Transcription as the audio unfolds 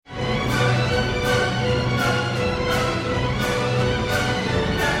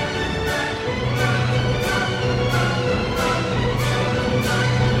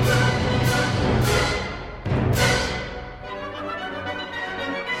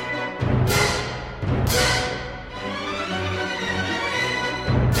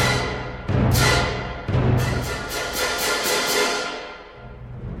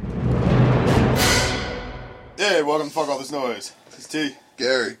What's noise? This is T.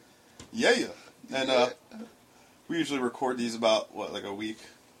 Gary. Yeah. And we usually record these about, like a week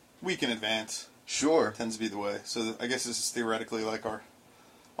in advance. Sure. Tends to be the way. So I guess this is theoretically like our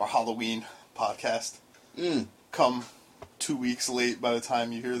Halloween podcast. Come 2 weeks late by the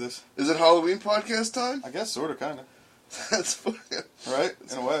time you hear this. Is it Halloween podcast time? I guess, sort of, kind of. That's funny. Right?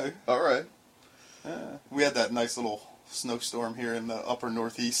 In a way. All right. Yeah. We had that nice little snowstorm here in the upper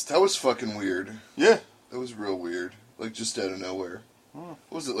northeast. That was fucking weird. Yeah. That was real weird. Like, just out of nowhere. What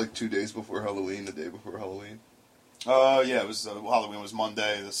was it, like 2 days before Halloween, the day before Halloween? Yeah, it was, Halloween was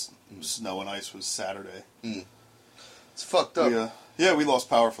Monday, this snow and ice was Saturday. It's fucked up. We lost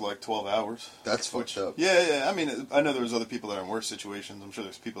power for like 12 hours. That's fucked up. Yeah, I mean, I know there's other people that are in worse situations. I'm sure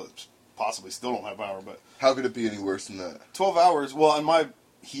there's people that possibly still don't have power, but... How could it be any worse than that? 12 hours, well, and my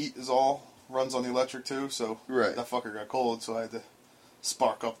heat runs on the electric too, so right. That fucker got cold, so I had to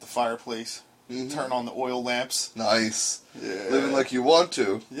spark up the fireplace, turn on the oil lamps. Nice. Yeah. Living like you want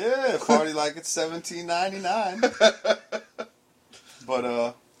to. Yeah, party like it's $17.99. But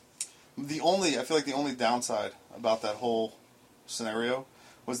I feel like the only downside about that whole scenario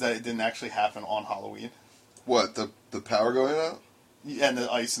was that it didn't actually happen on Halloween. What, the power going out? And the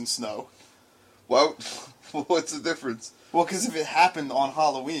ice and snow. Well, what's the difference? Well, because if it happened on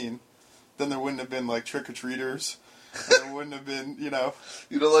Halloween, then there wouldn't have been, like, trick-or-treaters. There wouldn't have been, You don't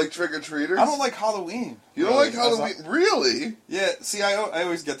like trick-or-treaters? I don't like Halloween. You don't like Halloween? Really? Yeah, see, I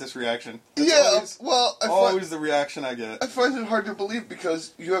always get this reaction. It's always the reaction I get. I find it hard to believe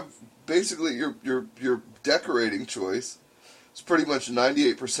because you have basically your decorating choice. It's pretty much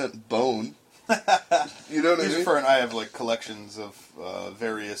 98% bone. You know what I mean? I have, like, collections of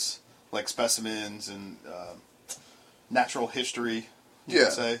various, like, specimens and natural history, you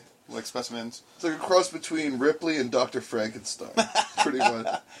could say. Like specimens. It's like a cross between Ripley and Dr. Frankenstein, pretty much.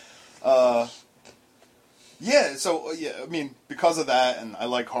 I mean, because of that, and I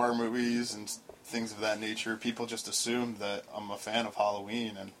like horror movies and things of that nature, people just assume that I'm a fan of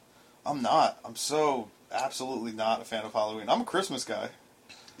Halloween, and I'm not. I'm so absolutely not a fan of Halloween. I'm a Christmas guy.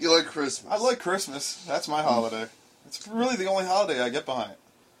 You like Christmas? I like Christmas. That's my holiday. It's really the only holiday I get behind.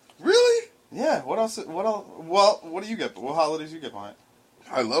 Really? Yeah, what else? Well, what do you get? What holidays do you get behind?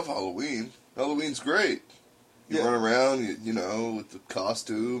 I love Halloween. Halloween's great. You run around, with the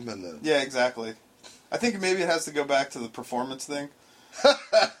costume and the... Yeah, exactly. I think maybe it has to go back to the performance thing.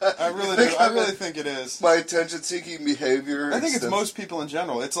 I really do. I really think it is. My attention-seeking behavior. I think it's most people in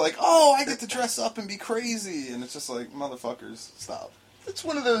general. It's like, oh, I get to dress up and be crazy, and it's just like, motherfuckers, stop. It's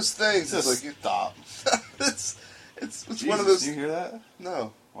one of those things. Just it's like stop. it's Jesus, one of those... Do you hear that?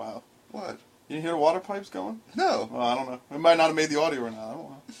 No. Wow. What? You hear the water pipes going? No. Well, I don't know. It might not have made the audio or not. I don't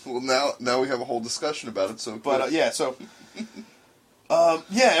know. Well, now we have a whole discussion about it. So, but everybody,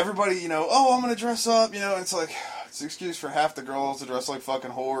 oh, I'm gonna dress up. And it's like it's an excuse for half the girls to dress like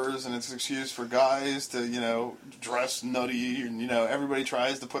fucking whores, and it's an excuse for guys to dress nutty, and everybody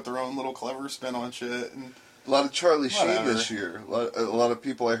tries to put their own little clever spin on shit. And a lot of Charlie Sheen this year. A lot of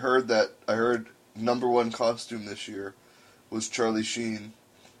people. I heard number one costume this year was Charlie Sheen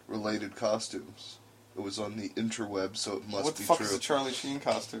related costumes. It was on the interweb, so it must be true. What the fuck is a Charlie Sheen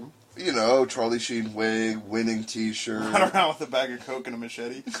costume? Charlie Sheen wig, winning T-shirt. Run around with a bag of coke and a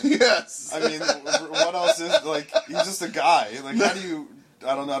machete. Yes. I mean, what else is he's just a guy. Like, how do you?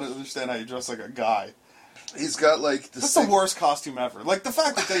 I don't understand how you dress like a guy. He's got That's the worst costume ever. Like the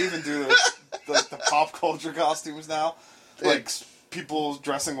fact that they even do the pop culture costumes now, people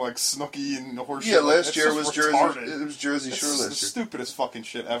dressing like Snooki and horseshit. Yeah, last year was Jersey Shore last year. It's the stupidest fucking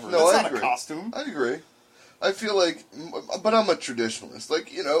shit ever. No, That's I not agree. a costume. I agree. I feel like, but I'm a traditionalist.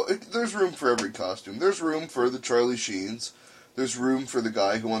 There's room for every costume. There's room for the Charlie Sheens. There's room for the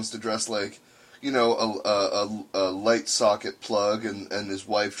guy who wants to dress like, a light socket plug and his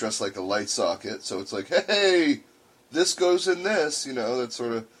wife dressed like a light socket. So it's like, hey, this goes in this, that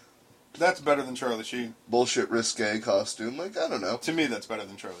sort of... That's better than Charlie Sheen. Bullshit risque costume. I don't know. To me, that's better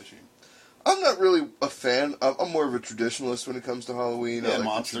than Charlie Sheen. I'm not really a fan. I'm more of a traditionalist when it comes to Halloween. Yeah, I like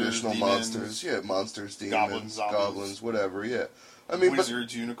monsters, the traditional demons, monsters. Yeah, monsters, demons, goblins, whatever, yeah. I mean,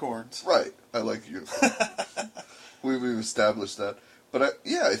 wizards, unicorns. Right. I like unicorns. We've established that. But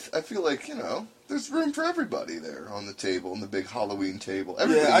I feel like, there's room for everybody there on the table, on the big Halloween table.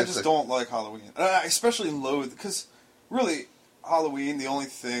 Everybody I just don't like Halloween. Especially in loathe, because really... Halloween, the only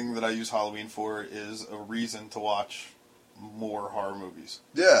thing that I use Halloween for is a reason to watch more horror movies.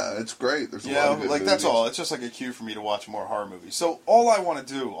 Yeah, it's great. There's a lot of good movies. That's all. It's just like a cue for me to watch more horror movies. So all I want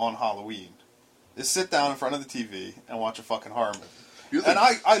to do on Halloween is sit down in front of the TV and watch a fucking horror movie. And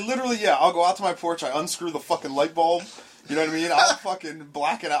I literally, I'll go out to my porch, I unscrew the fucking light bulb, You know what I mean? I'll fucking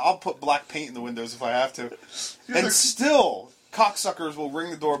black it out. I'll put black paint in the windows if I have to. You're And the- still, cocksuckers will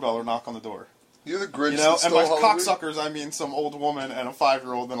ring the doorbell or knock on the door. You're the Grinch You know, that and by stole Halloween. cocksuckers, I mean some old woman and a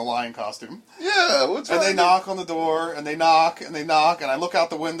 5-year-old in a lion costume. Yeah, what's And wrong? they knock on the door, and they knock, and they knock, and I look out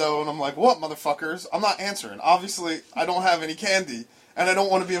the window, and I'm like, what, motherfuckers? I'm not answering. Obviously, I don't have any candy, and I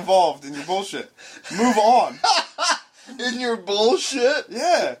don't want to be involved in your bullshit. Move on. In your bullshit?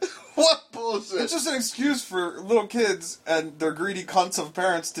 Yeah. What bullshit? It's just an excuse for little kids and their greedy cunts of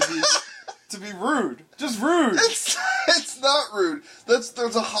parents to be rude. Just rude. It's not rude.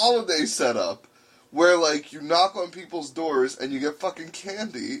 There's a holiday setup where like you knock on people's doors and you get fucking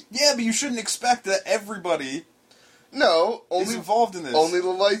candy. Yeah, but you shouldn't expect that everybody No, is only involved in this. only the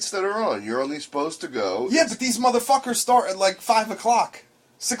lights that are on. You're only supposed to go. Yeah, but these motherfuckers start at like 5 o'clock,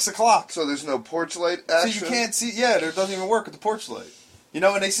 6 o'clock. So there's no porch light So action. you can't see. Yeah, it doesn't even work at the porch light. You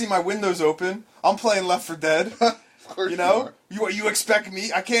know, and they see my windows open. I'm playing Left 4 Dead. Of course You know, you expect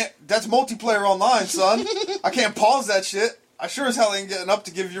me? I can't. That's multiplayer online, son. I can't pause that shit. I sure as hell ain't getting up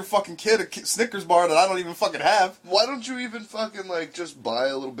to give your fucking kid a Snickers bar that I don't even fucking have. Why don't you even fucking like just buy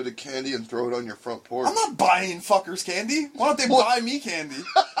a little bit of candy and throw it on your front porch? I'm not buying fuckers candy. Why don't they What? buy me candy?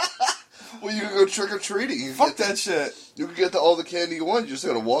 Well, you can go trick or treating. Fuck that shit. You can get all the candy you want. You just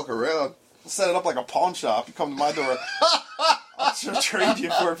gotta walk around. Set it up like a pawn shop. You come to my door. I'll sure trade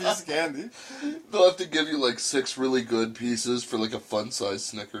you for a piece of candy. They'll have to give you like 6 really good pieces for like a fun-sized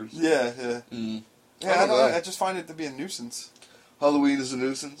Snickers. Yeah, yeah. Mm. Yeah, I don't know. I just find it to be a nuisance. Halloween is a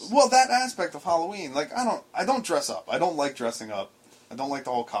nuisance. Well, that aspect of Halloween, like I don't dress up. I don't like dressing up. I don't like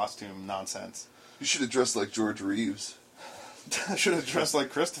the whole costume nonsense. You should have dressed like George Reeves. I should have dressed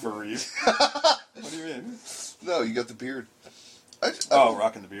like Christopher Reeve. What do you mean? No, you got the beard. Oh,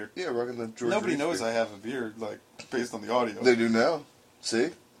 rocking the beard. Yeah, rocking the George Nobody Reeves knows beard. I have a beard, like, based on the audio. They do now. See?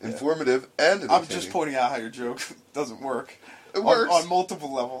 Informative and entertaining. I'm just pointing out how your joke doesn't work. It works. On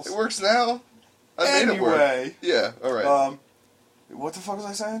multiple levels. It works now. I made it work. Anyway. Yeah, alright. What the fuck was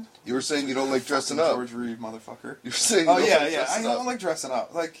I saying? You were saying you don't like dressing Fucking up. George Reeve, motherfucker. You were saying you Oh don't yeah, like yeah. I dressing don't up. like dressing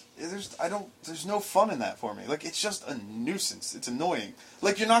up. Like, there's no fun in that for me. Like, it's just a nuisance. It's annoying.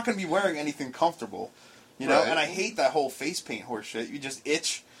 Like, you're not going to be wearing anything comfortable, you know. Right. And I hate that whole face paint horse shit. You just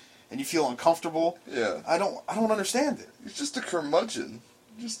itch, and you feel uncomfortable. Yeah. I don't understand it. You're just a curmudgeon.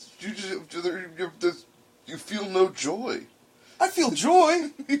 You feel no joy. I feel joy.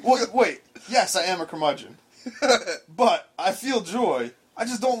 Wait, yes, I am a curmudgeon, but I feel joy. I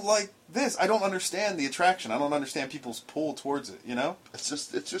just don't like this. I don't understand the attraction. I don't understand people's pull towards it. You know. It's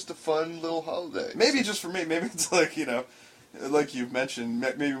just a fun little holiday. Maybe just for me. Maybe it's like, you know, like you've mentioned.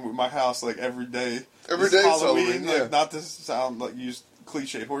 Maybe with my house, like every day. Every is day is Halloween, yeah. Like, not to sound like use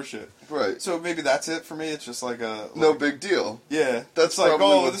cliched horseshit. Right. So maybe that's it for me. It's just like a No big deal. Yeah, That's it's like, probably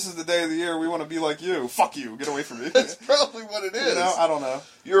oh, what- this is the day of the year we want to be like you. Fuck you. Get away from me. That's probably what it is. You know, I don't know.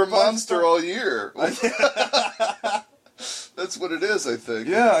 You're a But I just monster don't- all year. That's what it is, I think.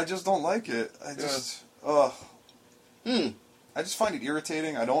 Yeah, I just don't like it. I just, ugh. Hmm. I just find it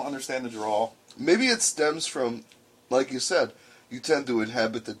irritating. I don't understand the draw. Maybe it stems from, like you said, you tend to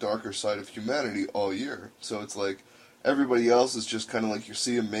inhabit the darker side of humanity all year. So it's like everybody else is just kind of like you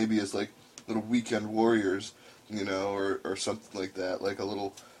see them maybe as like little weekend warriors, you know, or something like that. Like a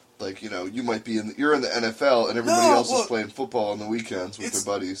little, like, you know, you might be you're in the NFL and everybody No, else well, is playing football on the weekends with it's-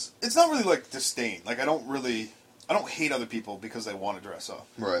 their buddies. It's not really like disdain. Like, I don't hate other people because they want to dress up.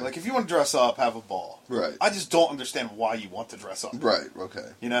 Right. Like, if you want to dress up, have a ball. Right. I just don't understand why you want to dress up. Right, okay.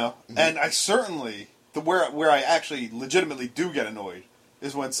 You know? And I certainly, where I actually legitimately do get annoyed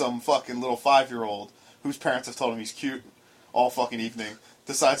is when some fucking little 5-year-old whose parents have told him he's cute all fucking evening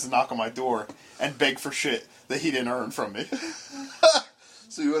decides to knock on my door and beg for shit that he didn't earn from me.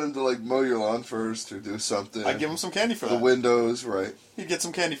 So you want him to like mow your lawn first or do something? I give him some candy for the that. windows, right? He'd get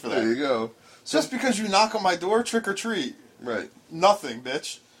some candy for There that. you go. So, Just because you knock on my door, trick or treat. right. Nothing,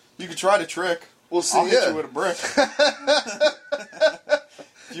 bitch. You could try to trick. Well, see, I'll hit yeah. you with a brick.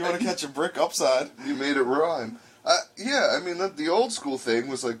 If you want to catch a brick upside. You made it rhyme. Yeah, I mean, the old school thing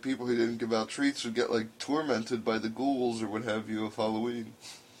was like people who didn't give out treats would get like tormented by the ghouls or what have you of Halloween.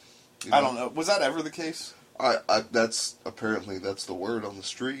 You I don't know. Was that ever the case? That's apparently that's the word on the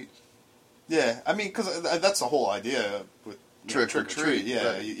street. Yeah, I mean, because that's the whole idea with Trick or treat,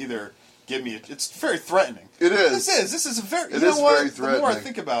 Yeah, right. you either give me it's very threatening. It is. This is a very. It You is know what? very The more I threatening.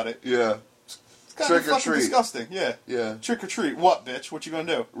 think about it, Yeah, it's kind Trick of or fucking treat. disgusting. Yeah. yeah. Trick or treat. What, bitch? What you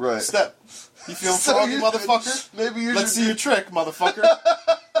gonna do? Right. Step. You feeling So froggy, you- motherfucker? Maybe you Let's should see your trick, motherfucker.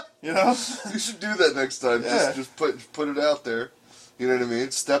 You know? You should do that next time. Yeah. Just put it out there. You know what I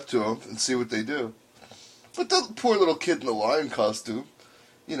mean? Step to them and see what they do. But the poor little kid in the lion costume,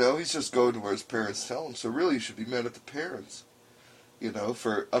 You know, he's just going to where his parents tell him. So really, you should be mad at the parents. You know,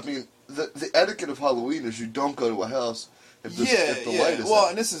 the etiquette of Halloween is you don't go to a house if the light is Well, out.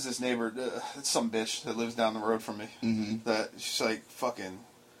 and this is this neighbor. It's some bitch that lives down the road from me. Mm-hmm. That she's like fucking.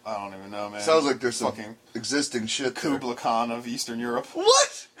 I don't even know, man. Sounds like there's some fucking existing shit there. Kubla Khan of Eastern Europe.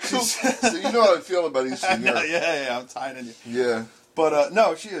 What? So you know how I feel about Eastern Europe. Yeah, I'm tying in you. Yeah. But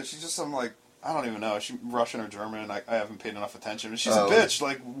no, she is. She's just some like I don't even know. She's Russian or German. I haven't paid enough attention. But she's a bitch.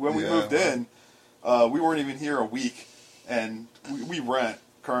 Like when we moved in, we weren't even here a week, and we rent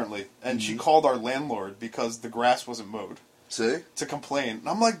currently. And she called our landlord because the grass wasn't mowed. See? To complain. And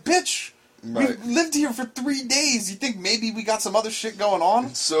I'm like, bitch. Right. We've lived here for 3 days. You think maybe we got some other shit going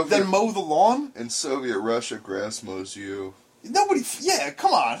on? Soviet- Then mow the lawn? In Soviet Russia, grass mows you. Nobody. Yeah,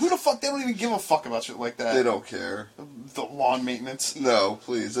 come on. Who the fuck? They don't even give a fuck about shit like that. They don't care. The lawn maintenance. No,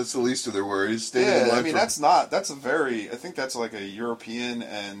 please. That's the least of their worries. Yeah, I mean that's not. That's a very. I think that's like a European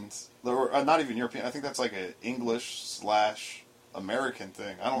and or not even European. I think that's like a English/American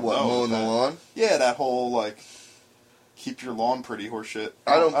thing. I don't know. What, mowing the lawn? Yeah, that whole like keep your lawn pretty horse shit.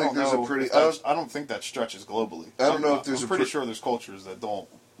 I don't think there's a pretty. I don't think that stretches globally. I don't know if there's I'm pretty sure there's cultures that don't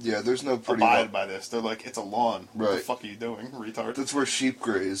Yeah, there's no pretty. abide by this. They're like, it's a lawn. What the Right. fuck are you doing, retard? That's where sheep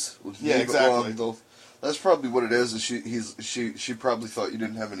graze. Yeah, Leave it exactly. alone, that's probably what it is. She probably thought you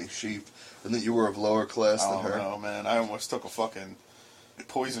didn't have any sheep and that you were of lower class I than don't her. know, man. I almost took a fucking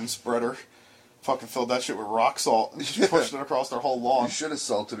poison spreader, fucking filled that shit with rock salt, and just pushed it across their whole lawn. You should have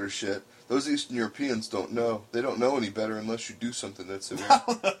salted her shit. Those Eastern Europeans don't know. They don't know any better unless you do something that's severe. I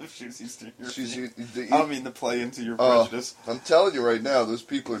don't know if she's Eastern European. I don't mean to play into your prejudice. I'm telling you right now, those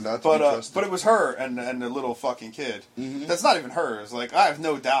people are not to be trusted. But it was her and the little fucking kid. Mhm. That's not even hers. Like, I have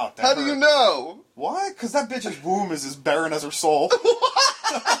no doubt that How do you know? Why? Because that bitch's womb is as barren as her soul.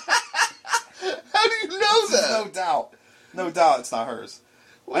 How do you know that? No doubt. No doubt it's not hers.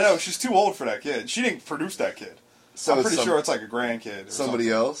 I know, she's too old for that kid. She didn't produce that kid. So I'm it's pretty sure it's like a grandkid. Or somebody something.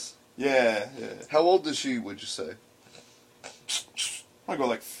 else? Yeah. How old is she, would you say? I go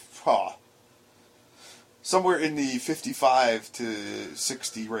like, somewhere in the 55 to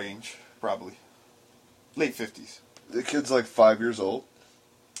 60 range, probably. Late 50s. The kid's like 5 years old?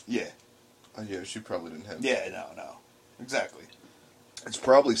 Yeah. Yeah, she probably didn't have Yeah, no. Exactly. It's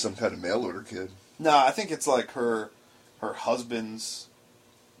probably some kind of mail order kid. No, I think it's like her husband's.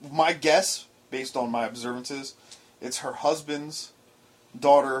 My guess, based on my observances, it's her husband's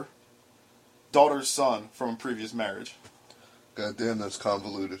daughter's son from a previous marriage. God damn, that's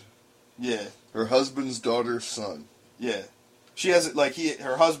convoluted. Yeah, Her husband's daughter's son. yeah. She has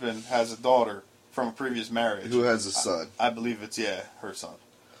her husband has a daughter from a previous marriage. Who has a son. I believe it's her son.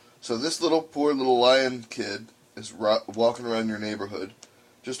 So this poor little lion kid is walking around your neighborhood,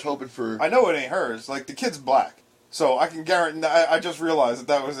 just hoping for... I know it ain't hers. Like, the kid's black. So I can guarantee. I just realized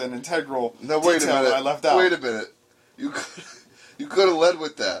that was an integral Now wait a detail minute. that I left out. Wait a minute. You could have led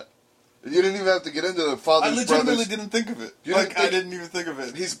with that. You didn't even have to get into the I father's legitimately brothers. didn't think of it. You Like, didn't think- I didn't even think of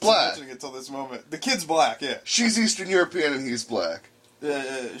it. He's black. Mentioning it till this moment. The kid's black, yeah. She's Eastern European and he's black.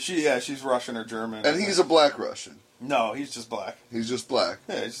 She's Russian or German. And he's a black Russian. No, he's just black. He's just black.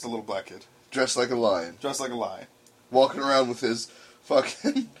 Yeah, he's just a little black kid. Dressed like a lion. Dressed like a lion. Walking around with his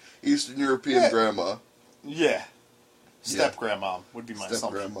fucking Eastern European grandma. Yeah. Step-grandma would be my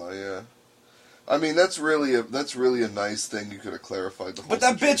assumption. Step-grandma, yeah. I mean, that's really a nice thing. You could have clarified the whole But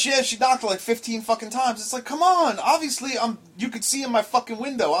that situation. bitch, she knocked her like 15 fucking times. It's like, come on. Obviously, you could see in my fucking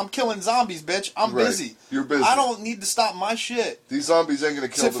window. I'm killing zombies, bitch. I'm Right. busy. You're busy. I don't need to stop my shit. These zombies ain't gonna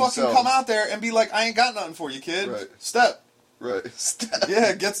kill To themselves. fucking come out there and be like, I ain't got nothing for you, kid. Right. Step. Right.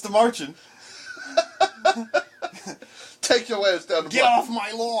 Yeah, gets to marching. Take your ass down the Get block. off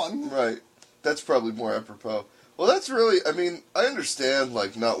my lawn. Right. That's probably more apropos. Well, that's really, I mean, I understand,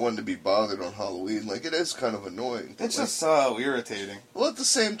 like, not wanting to be bothered on Halloween. Like, it is kind of annoying. But It's like, just so irritating. well, at the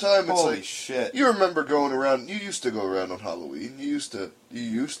same time, it's Holy like, shit. you remember going around, you used to go around on Halloween. You used to,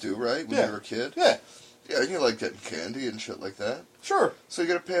 right, when Yeah. you were a kid? Yeah, Yeah, and you like getting candy and shit like that. sure. So you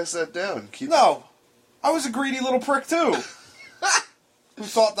gotta pass that down. Keep No, I was a greedy little prick too. Who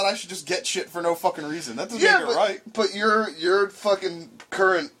thought that I should just get shit for no fucking reason. That doesn't Yeah, make it right. but your fucking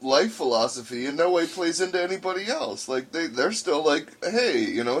current life philosophy in no way plays into anybody else. Like they're still like, hey,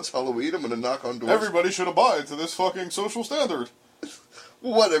 you know, it's Halloween. I'm gonna knock on doors. Everybody should abide to this fucking social standard.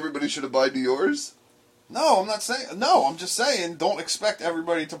 What? Everybody should abide to yours? No, I'm not saying. No, I'm just saying. Don't expect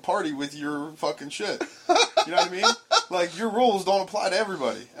everybody to party with your fucking shit. You know what I mean? Like, your rules don't apply to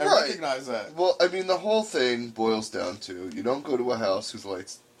everybody. I Right. recognize that. Well, I mean, the whole thing boils down to you don't go to a house whose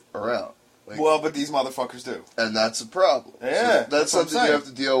lights are out. Like, Well, but these motherfuckers do. and that's a problem. Yeah, So that's that's what I'm something you saying. have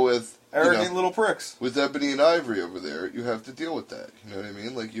to deal with Arrogant little pricks. With Ebony and Ivory over there, you have to deal with that. You know what I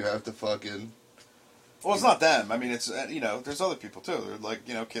mean? Like, you have to fucking... Well, it's not them. I mean, it's, there's other people, too. They're like,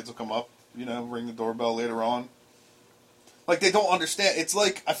 kids will come up, ring the doorbell later on. Like, they don't understand. It's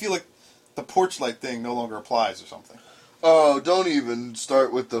like, I feel like the porch light thing no longer applies or something. Oh, don't even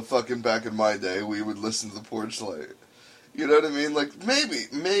start with the fucking back in my day we would listen to the porch light. You know what I mean? Like,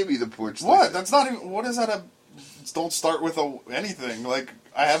 maybe the porch light. What? That's not even, what is that don't start with anything. Like,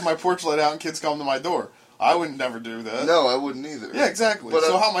 I have my porch light out and kids come to my door. I would never do that. No, I wouldn't either. Yeah, exactly. But,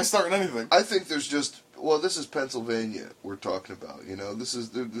 so how am I starting anything? I think there's just... Well, this is Pennsylvania we're talking about,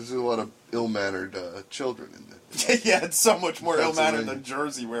 There's a lot of ill-mannered children in there. Yeah, it's so much more ill-mannered than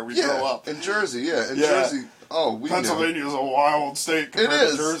Jersey, where we grow up. In Jersey, Jersey... Oh, Pennsylvania is a wild state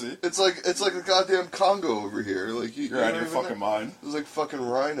compared to Jersey. It's like the goddamn Congo over here. Like you're out of your fucking mind. There's like fucking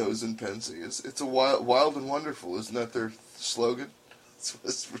rhinos in Pennsy. It's a wild and wonderful. Isn't that their slogan? It's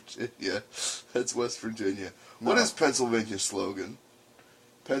West Virginia. That's West Virginia. No. What is Pennsylvania's slogan?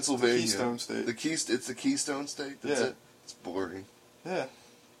 Pennsylvania. The Keystone State. It's the Keystone State? That's it? It's boring. Yeah.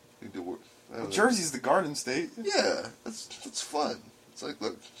 Well, Jersey's the Garden State. Yeah. That's fun. It's like,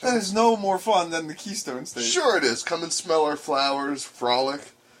 look. That is no more fun than the Keystone State. Sure it is. Come and smell our flowers, frolic.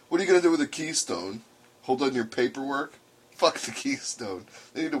 What are you going to do with a Keystone? Hold on your paperwork? Fuck the Keystone.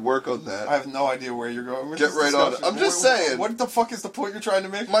 They need to work on that. I have no idea where you're going with this discussion. On it. I'm just saying. What the fuck is the point you're trying to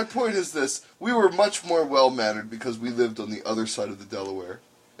make? My point is this. We were much more well-mannered because we lived on the other side of the Delaware.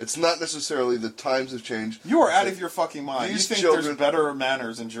 It's not necessarily the times have changed. You are out of your fucking mind. You think there's better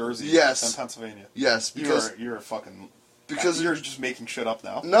manners in Jersey than Pennsylvania? Yes, because... You're a fucking... Because you're just making shit up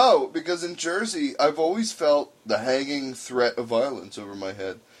now. No, because in Jersey, I've always felt the hanging threat of violence over my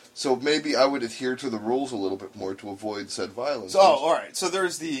head. So maybe I would adhere to the rules a little bit more to avoid said violence. So, all right. So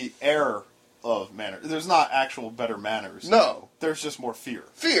there's the air of manners. There's not actual better manners. No. There's just more fear.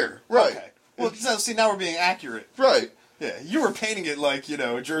 Fear, right. Okay. Well, see, now we're being accurate. Right. Yeah, you were painting it like,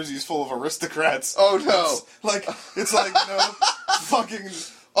 Jersey's full of aristocrats. Oh, no. It's like, fucking...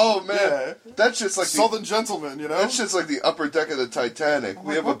 Oh, man. Yeah. That's just like Southern gentlemen, That's just like the upper deck of the Titanic.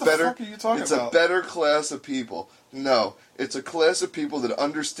 We have what a better... What the fuck are you talking about? It's a better class of people. No. It's a class of people that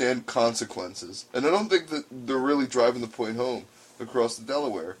understand consequences. And I don't think that they're really driving the point home across the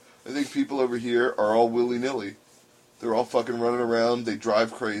Delaware. I think people over here are all willy-nilly. They're all fucking running around. They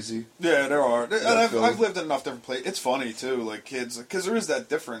drive crazy. Yeah, there are. And I've lived in enough different places. It's funny, too, like, kids... Because there is that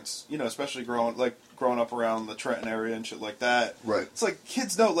difference, especially growing up around the Trenton area and shit like that. Right. It's like,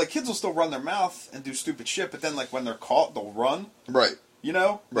 kids know... Like, kids will still run their mouth and do stupid shit, but then, like, when they're caught, they'll run. Right.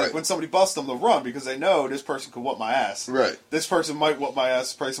 Right. Like, when somebody busts them, they'll run because they know this person could whoop my ass. Right. This person might whoop my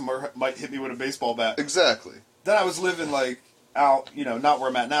ass. This person might hit me with a baseball bat. Exactly. Then I was living, like... out, not where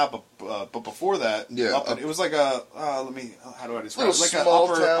I'm at now, but before that, it was like a how do I describe it? Like an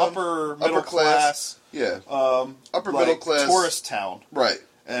upper middle class, upper middle class tourist town, right?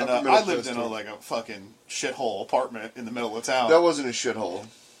 And I lived in a fucking shithole apartment in the middle of town. That wasn't a shithole.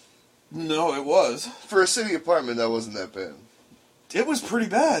 No, it was. For a city apartment, that wasn't that bad. It was pretty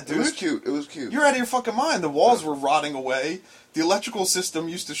bad, dude. It was cute. You're out of your fucking mind. The walls were rotting away. The electrical system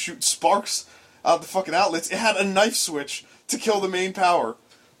used to shoot sparks out the fucking outlets. It had a knife switch to kill the main power.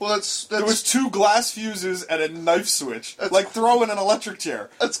 Well, that's... There was 2 glass fuses and a knife switch. Like throwing an electric chair.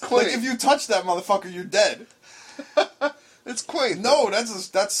 That's quaint. Like, if you touch that motherfucker, you're dead. It's quaint. No,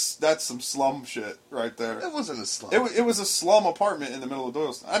 that's some slum shit right there. It wasn't a slum. It was a slum apartment in the middle of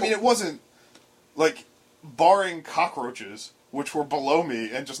Doylestown. I mean, it wasn't, like, barring cockroaches, which were below me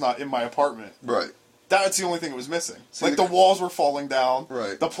and just not in my apartment. Right. That's the only thing that was missing. Like, the walls were falling down.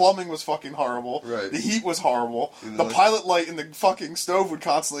 Right. The plumbing was fucking horrible. Right. The heat was horrible. The pilot light in the fucking stove would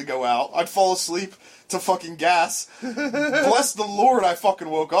constantly go out. I'd fall asleep to fucking gas. Bless the Lord, I fucking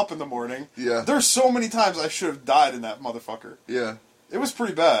woke up in the morning. Yeah. There's so many times I should have died in that motherfucker. Yeah. It was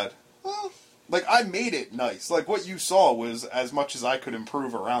pretty bad. Well... Like, I made it nice. Like, what you saw was as much as I could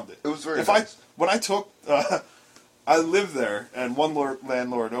improve around it. It was very nice. When I took... I lived there, and one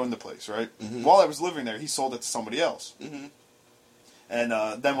landlord owned the place, right? Mm-hmm. While I was living there, he sold it to somebody else. Mm-hmm. And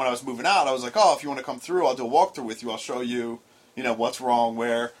then when I was moving out, I was like, oh, if you want to come through, I'll do a walkthrough with you. I'll show you, what's wrong,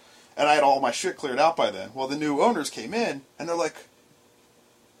 where. And I had all my shit cleared out by then. Well, the new owners came in, and they're like,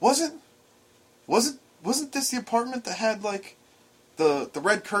 wasn't this the apartment that had, like, the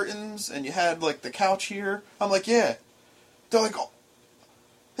red curtains, and you had, like, the couch here? I'm like, yeah. They're like, oh,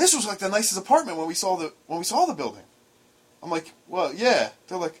 this was, like, the nicest apartment when we saw the building. I'm like, well, yeah.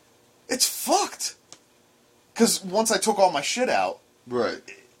 They're like, it's fucked. Because once I took all my shit out, right,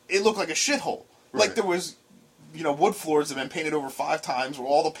 it looked like a shithole. Right. Like there was wood floors had been painted over 5 times, where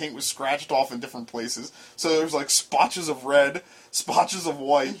all the paint was scratched off in different places. So there was like spotches of red, spotches of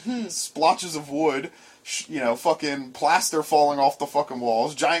white, splotches of wood, fucking plaster falling off the fucking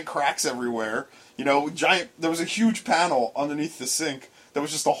walls, giant cracks everywhere. There was a huge panel underneath the sink that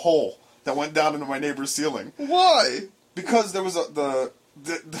was just a hole that went down into my neighbor's ceiling. Why? Because there was there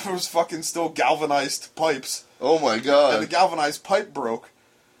was fucking still galvanized pipes. Oh my god. And the galvanized pipe broke.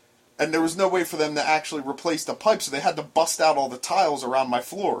 And there was no way for them to actually replace the pipe, so they had to bust out all the tiles around my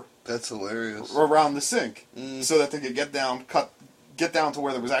floor. That's hilarious. Around the sink. So that they could get down to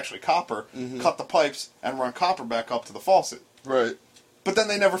where there was actually copper, cut the pipes, and run copper back up to the faucet. Right. But then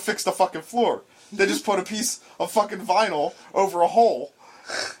they never fixed the fucking floor. They just put a piece of fucking vinyl over a hole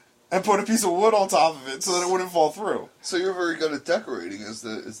and put a piece of wood on top of it so that it wouldn't fall through. So you're very good at decorating is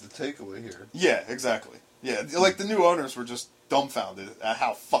the takeaway here. Yeah, exactly. Yeah, like the new owners were just dumbfounded at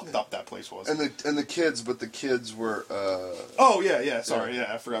how fucked up that place was. And the kids were Oh yeah, sorry,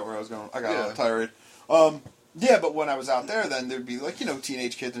 I forgot where I was going. I got a tirade. Yeah, but when I was out there, then there'd be like,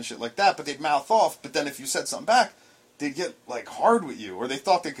 teenage kids and shit like that, but they'd mouth off, but then if you said something back, they'd get like hard with you, or they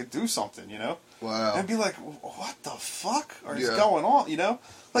thought they could do something, Wow. And I'd be like, what the fuck is going on,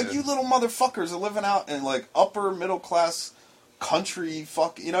 Like, you little motherfuckers are living out in like upper middle class country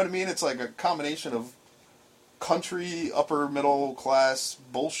you know what I mean? It's like a combination of country, upper middle class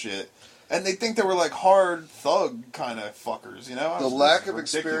bullshit. And they think they were like hard thug kind of fuckers, The lack of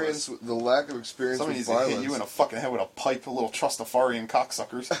experience with Somebody needs to violence. hit you in the fucking head with a pipe, a little Trustafarian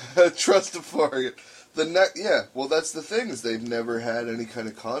cocksuckers. Trustafarian. Well, that's the thing, is they've never had any kind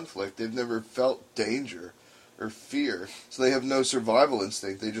of conflict. They've never felt danger or fear. So they have no survival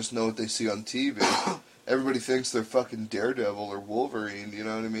instinct. They just know what they see on TV. Everybody thinks they're fucking Daredevil or Wolverine, you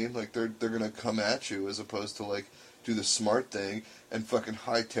know what I mean? Like, they're gonna come at you as opposed to, like, do the smart thing and fucking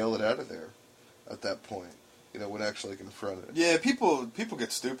hightail it out of there at that point. When actually confront it. Yeah, people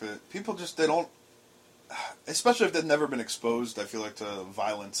get stupid. People just, they don't... Especially if they've never been exposed, I feel like, to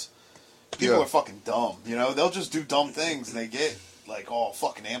violence. People are fucking dumb, They'll just do dumb things, and they get, like, all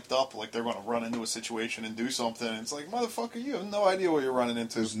fucking amped up, like they're going to run into a situation and do something. And it's like, motherfucker, you have no idea what you're running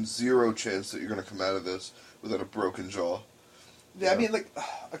into. There's zero chance that you're going to come out of this without a broken jaw. Yeah, I mean, like,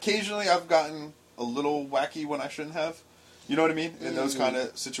 occasionally I've gotten a little wacky when I shouldn't have. You know what I mean? In those kind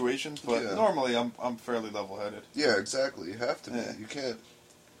of situations. But normally I'm fairly level-headed. Yeah, exactly. You have to be. Yeah.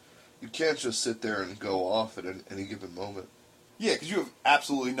 You can't just sit there and go off at any given moment. Yeah, because you have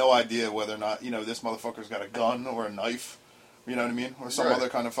absolutely no idea whether or not, this motherfucker's got a gun or a knife. You know what I mean? Or some other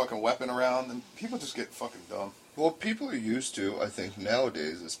kind of fucking weapon around. And people just get fucking dumb. Well, people are used to, I think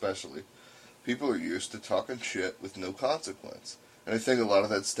nowadays especially, people are used to talking shit with no consequence. And I think a lot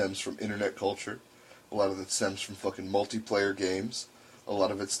of that stems from internet culture. A lot of it stems from fucking multiplayer games. A lot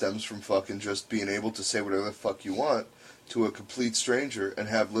of it stems from fucking just being able to say whatever the fuck you want to a complete stranger and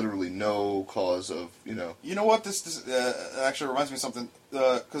have literally no cause of, You know what? This actually reminds me of something.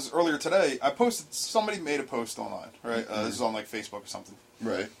 Because earlier today, somebody made a post online, right? This is on like Facebook or something.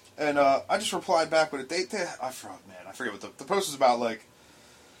 Right. And I just replied back with it. I forget what the post was about, like,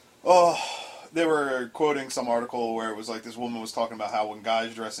 they were quoting some article where it was like this woman was talking about how when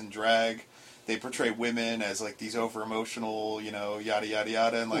guys dress in drag, they portray women as like these over emotional, yada yada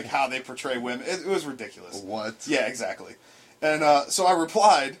yada, and like how they portray women. It was ridiculous. What? Yeah, exactly. And so I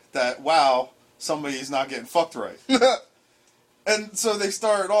replied that, wow, somebody's not getting fucked right. And so they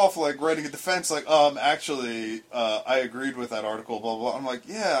started off like writing a defense, like, actually, I agreed with that article, blah blah. I'm like,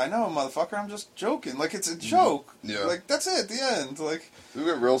 yeah, I know, motherfucker. I'm just joking. Like, it's a joke. Yeah. Like, that's it. At the end. Like, we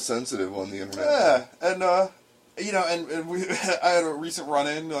get real sensitive on the internet. yeah, and and we, I had a recent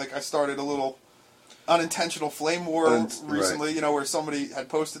run-in. Like, I started a little unintentional flame war recently. Right. Where somebody had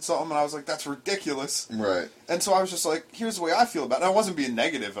posted something, and I was like, that's ridiculous. Right. And so I was just like, here's the way I feel about it. And I wasn't being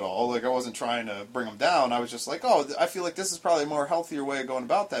negative at all. Like, I wasn't trying to bring them down. I was just like, I feel like this is probably a more healthier way of going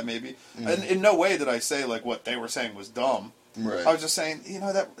about that, maybe. And in no way did I say, like, what they were saying was dumb. Right. I was just saying,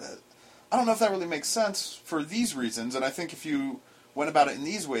 that I don't know if that really makes sense for these reasons. And I think if you went about it in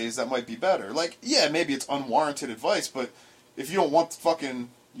these ways, that might be better. Like, yeah, maybe it's unwarranted advice, but if you don't want fucking...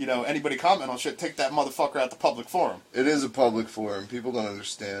 anybody comment on shit, take that motherfucker out the public forum. It is a public forum. People don't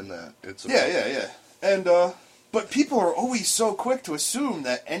understand that. Yeah. And, but people are always so quick to assume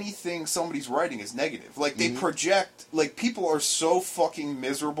that anything somebody's writing is negative. Like, they project, like, people are so fucking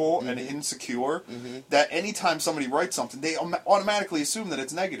miserable and insecure that anytime somebody writes something, they automatically assume that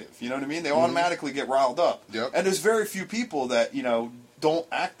it's negative. You know what I mean? They automatically get riled up. Yep. And there's very few people that, don't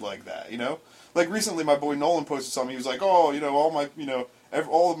act like that, Like, recently my boy Nolan posted something, he was like, all my,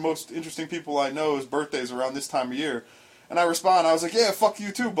 all the most interesting people I know's birthdays around this time of year. And I respond, I was like, yeah, fuck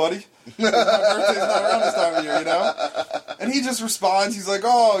you too, buddy. 'Cause my birthday's not around this time of year, you know? And he just responds, he's like,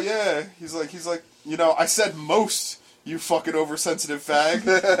 oh, yeah. He's like, you know, I said most, you fucking oversensitive fag,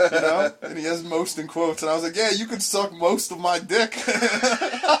 you know? And he has most in quotes. And I was like, yeah, you can suck most of my dick.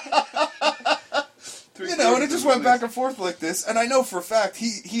 You know, and it just went back and forth like this. And I know for a fact,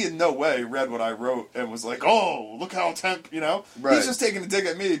 he in no way read what I wrote and was like, oh, look how you know? Right. He's just taking a dig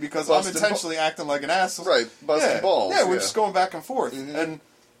at me because Busting I'm intentionally acting like an asshole. Right, busting balls. Yeah, we're just going back and forth. Mm-hmm. And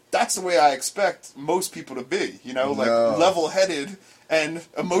that's the way I expect most people to be, you know? Like, level-headed and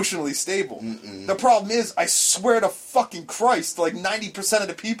emotionally stable. Mm-mm. The problem is, I swear to fucking Christ, like 90% of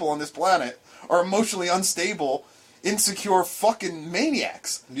the people on this planet are emotionally unstable, insecure fucking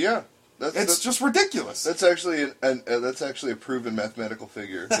maniacs. Yeah. It's just ridiculous. That's actually that's actually a proven mathematical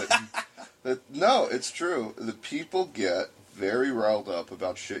figure. No, it's true. The people get very riled up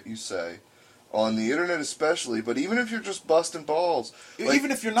about shit you say on the internet, especially. But even if you're just busting balls, even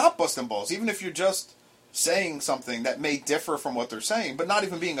if you're not busting balls, even if you're just saying something that may differ from what they're saying, but not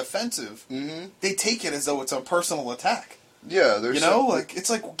even being offensive, they take it as though it's a personal attack. Yeah, there's it's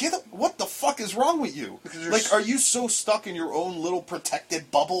like, what the fuck is wrong with you? Like, are you so stuck in your own little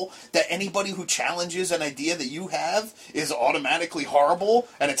protected bubble that anybody who challenges an idea that you have is automatically horrible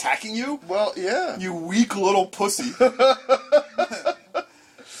and attacking you? Well, yeah. You weak little pussy. Yeah,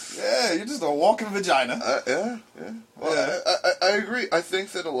 you're just a walking vagina. Yeah. Well, Yeah. I agree. I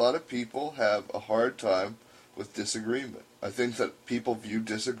think that a lot of people have a hard time with disagreement. I think that people view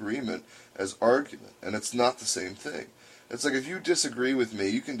disagreement as argument, and it's not the same thing. It's like, if you disagree with me,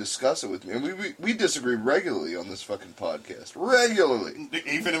 you can discuss it with me. And we disagree regularly on this fucking podcast. Regularly.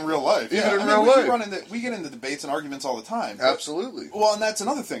 Even in real life. Even in real life. We get into debates and arguments all the time. Absolutely. Well, and that's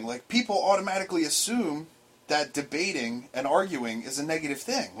another thing. Like, people automatically assume that debating and arguing is a negative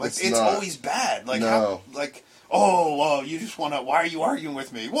thing. Like, it's not. always bad. Like, No. oh, well, you just want to, why are you arguing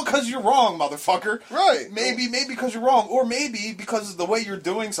with me? Well, because you're wrong, motherfucker. Right. Maybe because you're wrong. Or maybe because the way you're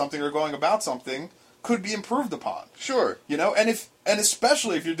doing something or going about something could be improved upon. Sure. You know, and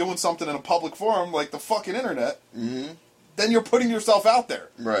especially if you're doing something in a public forum like the fucking internet, then you're putting yourself out there.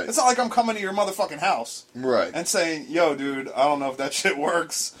 Right. It's not like I'm coming to your motherfucking house. Right. And saying, yo, dude, I don't know if that shit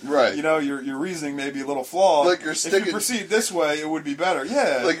works. Right. You know, your reasoning may be a little flawed. Like you're if you proceed this way, it would be better.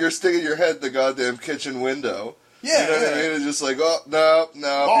 Yeah. Like you're sticking your head in the goddamn kitchen window. Yeah, you know what I mean? It's just like, oh, no.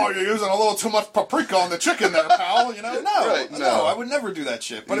 Oh, you're using a little too much paprika on the chicken there, pal. You know, no, I would never do that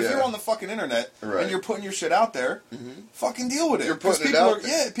shit. But if you're on the fucking internet and you're putting your shit out there, fucking deal with it. You're putting it out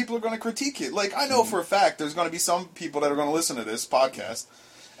there. Yeah, people are going to critique it. Like, I know for a fact there's going to be some people that are going to listen to this podcast,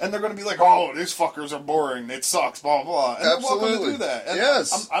 and they're going to be like, oh, these fuckers are boring. It sucks, blah, blah. And Absolutely. they're welcome to do that. And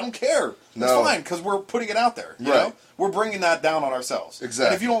yes. I don't care. No. It's fine, because we're putting it out there. You know? We're bringing that down on ourselves. Exactly.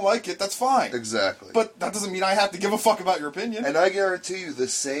 And if you don't like it, that's fine. Exactly. But that doesn't mean I have to give a fuck about your opinion. And I guarantee you the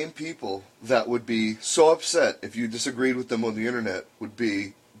same people that would be so upset if you disagreed with them on the internet would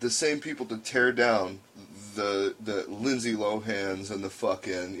be the same people to tear down the Lindsay Lohans and the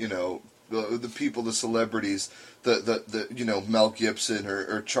fucking, you know, the people, the celebrities, the you know, Mel Gibson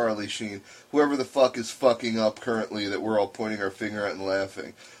or Charlie Sheen, whoever the fuck is fucking up currently that we're all pointing our finger at and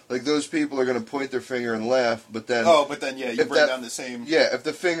laughing. Like, those people are going to point their finger and laugh, but then... Oh, but then, yeah, you bring down the same... Yeah, if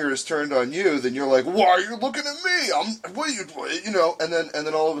the finger is turned on you, then you're like, why are you looking at me? What are you know, and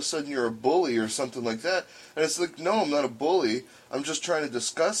then all of a sudden you're a bully or something like that. And it's like, no, I'm not a bully. I'm just trying to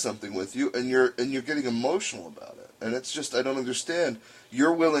discuss something with you, and you're getting emotional about it. And it's just, I don't understand.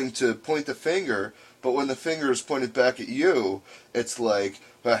 You're willing to point the finger, but when the finger is pointed back at you, it's like,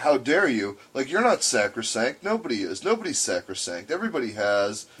 how dare you? Like, you're not sacrosanct. Nobody is. Nobody's sacrosanct. Everybody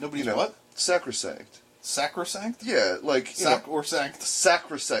has... Nobody's, you know, what? Sacrosanct. Sacrosanct? Yeah, like... Or sanct?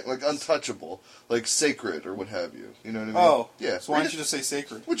 Sacrosanct, like untouchable. Like sacred, or what have you. You know what I mean? Oh. Yeah. So why don't you just say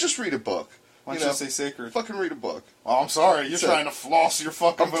sacred? Well, just read a book. Why don't you just say sacred? Fucking read a book. Oh, I'm sorry. You're trying to floss your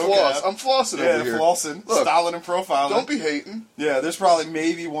fucking vocab. I'm flossing over here. Yeah, flossing. Look, styling and profiling. Don't be hating. Yeah, there's probably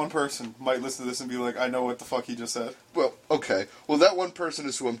maybe one person might listen to this and be like, I know what the fuck he just said. Well, okay. Well, that one person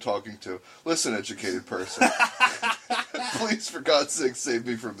is who I'm talking to. Listen, educated person. Please, for God's sake, save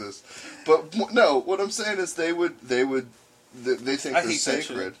me from this. But, no, what I'm saying is they think they're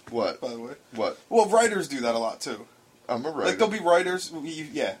sacred. What? By the way. What? Well, writers do that a lot, too. I'm a writer. Like, there'll be writers...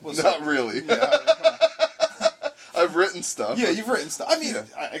 Yeah. Not really. Yeah, I've written stuff. Yeah, you've written stuff. I mean,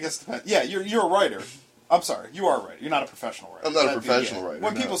 I guess it depends. Yeah, you're a writer. I'm sorry, you are a writer. You're not a professional writer. I'm not a professional writer.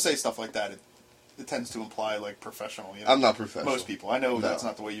 When no. people say stuff like that, it tends to imply, like, professional. You know? I'm not professional. Most people. I know that's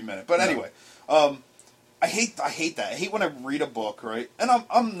not the way you meant it. But anyway, I hate that. I hate when I read a book, right? And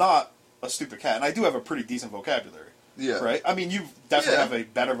I'm not a stupid cat, and I do have a pretty decent vocabulary. Yeah. Right? I mean, you definitely have a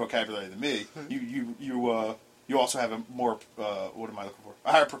better vocabulary than me. You you also have a more, what am I looking for?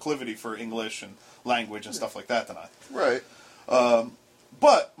 A higher proclivity for English and language and stuff like that than I. Right.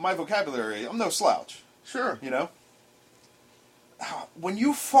 But my vocabulary, I'm no slouch. Sure. You know? When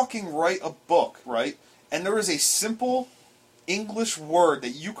you fucking write a book, right, and there is a simple English word that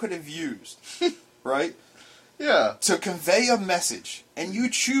you could have used, right, Yeah. to convey a message, and you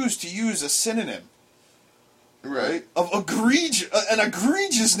choose to use a synonym, Right. of an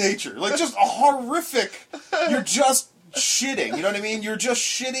egregious nature, like just a horrific, you're just shitting, you know what I mean? You're just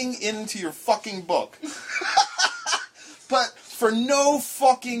shitting into your fucking book. But For no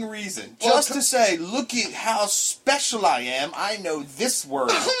fucking reason. Well, Just to say, look at how special I am, I know this word.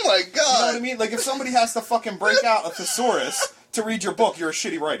 oh my You know what I god. mean? Like, if somebody has to fucking break out a thesaurus to read your book, you're a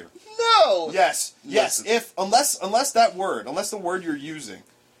shitty writer. No. Yes. Listen. Unless the word you're using,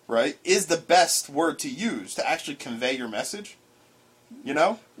 right, is the best word to use to actually convey your message, you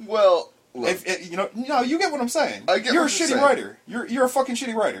know? Well, look, No, you get what I'm saying. I get you're what a you're shitty saying. writer. You're a fucking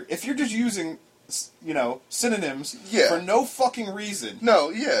shitty writer. If you're just using, synonyms Yeah. for no fucking reason, no,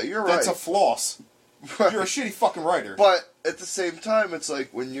 yeah, you're right. that's a floss. Right. You're a shitty fucking writer. But at the same time, it's like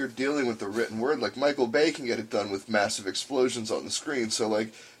when you're dealing with the written word, like Michael Bay can get it done with massive explosions on the screen. So,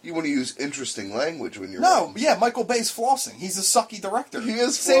 like, you want to use interesting language when you're No, writing. yeah, Michael Bay's flossing. He's a sucky director. He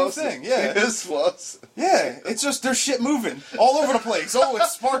is Same flossing. thing, yeah. He is flossing. Yeah, it's just there's shit moving all over the place. Oh,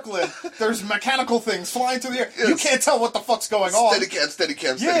 it's sparkling. There's mechanical things flying through the air. You Yes. can't tell what the fuck's going on.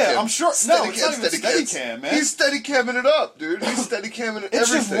 Steadicam. Yeah, I'm sure- no, it's not even Steadicam, man. He's Steadicamming it up, dude. He's Steadicamming It's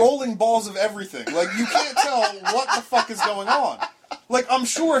everything. just rolling balls of everything. Like, you can't tell what the fuck is going on. Like, I'm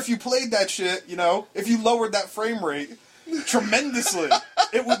sure if you played that shit, if you lowered that frame rate tremendously,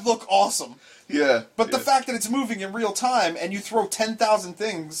 it would look awesome. Yeah. But the yeah. fact that it's moving in real time and you throw 10,000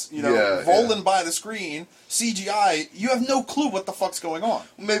 things, Yeah, rolling by the screen, CGI, you have no clue what the fuck's going on.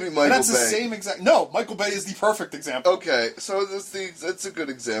 Maybe Michael And that's Bay. the same exact... No, Michael Bay is the perfect example. Okay, so that's a good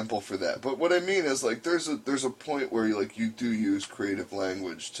example for that. But what I mean is, like, there's a point where you do use creative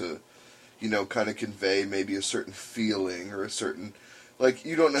language to, kind of convey maybe a certain feeling or a certain, like,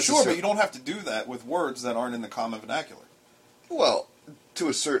 you don't necessarily. Sure, but you don't have to do that with words that aren't in the common vernacular. Well, to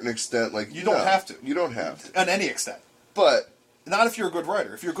a certain extent, like You don't no, have to. You don't have to. On any extent. But Not if you're a good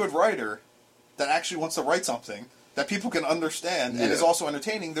writer. If you're a good writer that actually wants to write something that people can understand and is Yeah. also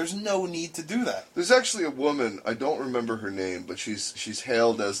entertaining, there's no need to do that. there's actually a woman, I don't remember her name, but she's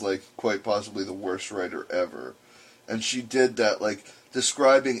hailed as, like, quite possibly the worst writer ever. And she did that, like,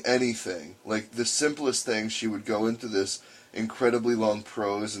 describing anything, like the simplest thing, she would go into this incredibly long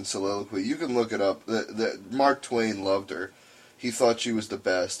prose and soliloquy. You can look it up. Mark Twain loved her. He thought she was the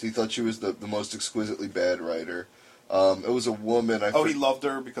best. He thought she was the most exquisitely bad writer. It was a woman. He loved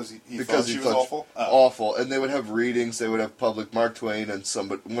her because he thought she was awful? Awful. And they would have readings. They would have public. Mark Twain and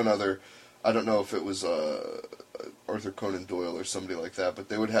one other. I don't know if it was Arthur Conan Doyle or somebody like that, but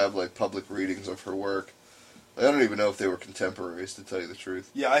they would have, like, public readings of her work. I don't even know if they were contemporaries, to tell you the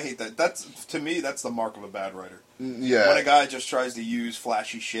truth. Yeah, I hate that. To me, that's the mark of a bad writer. Yeah. When a guy just tries to use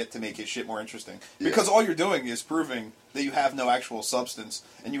flashy shit to make his shit more interesting. Because all you're doing is proving that you have no actual substance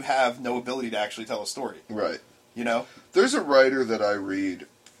and you have no ability to actually tell a story. Right. You know? There's a writer that I read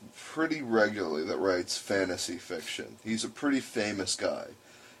pretty regularly that writes fantasy fiction. He's a pretty famous guy.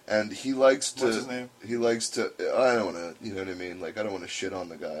 And he likes to... What's his name? He likes to... I don't want to... You know what I mean? Like, I don't want to shit on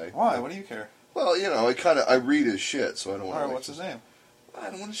the guy. Why? What do you care? Well, I read his shit, so I don't want to... Alright, what's his name? I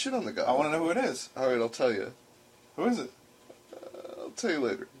don't want to shit on the guy. I want to know who it is. Alright, I'll tell you. Who is it? I'll tell you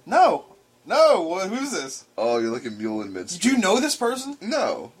later. No! Who's this? Oh, you're looking mule in Did midst. you know this person?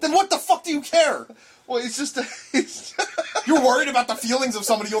 No. Then what the fuck do you care? Well, he's just... You're worried about the feelings of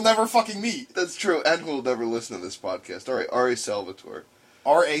somebody you'll never fucking meet. That's true, and who will never listen to this podcast. Alright, R.A. Salvatore.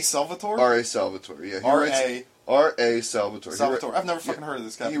 R.A. Salvatore? R.A. Salvatore, yeah. R.A. R.A. Salvatore. Salvatore. I've never fucking heard of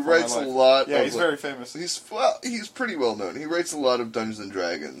this guy He before in writes my a life. lot Yeah, of... he's very famous. He's pretty well known. He writes a lot of Dungeons and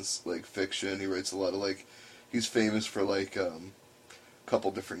Dragons, like, fiction. He writes a lot of, like... He's famous for, like, a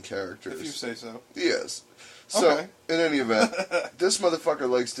couple different characters. If you say so. He is. So, Okay. in any event, this motherfucker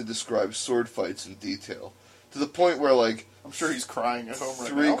likes to describe sword fights in detail. To the point where, like... I'm sure he's crying at home right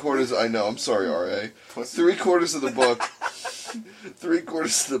now. Three-quarters... I know, I'm sorry, R.A. Pussy. Three-quarters of the book...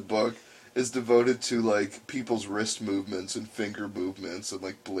 Three-quarters of the book is devoted to, like, people's wrist movements and finger movements and,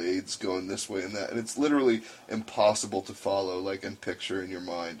 like, blades going this way and that. And it's literally impossible to follow, like, and picture in your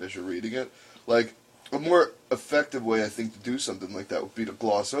mind as you're reading it. Like, a more effective way, I think, to do something like that would be to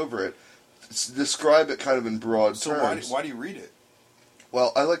gloss over it. Describe it kind of in broad So terms. why do you read it?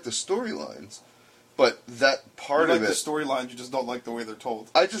 Well, I like the storylines, but that part You of like it... the storylines, you just don't like the way they're told.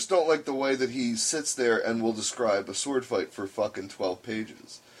 I just don't like the way that he sits there and will describe a sword fight for fucking 12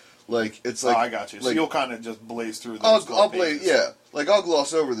 pages. Like it's Oh, like I got you. So like, you'll kind of just blaze through the I'll blaze, yeah. Like I'll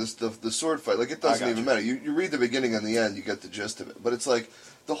gloss over the sword fight. Like it doesn't got even you. matter. You read the beginning and the end, you get the gist of it. But it's like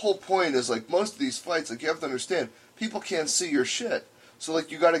the whole point is like most of these fights, like you have to understand, people can't see your shit. So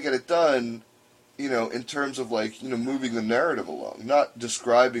like you got to get it done, you know, in terms of like, you know, moving the narrative along, not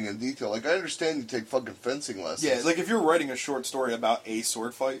describing in detail. Like I understand you take fucking fencing lessons. Yeah, like if you're writing a short story about a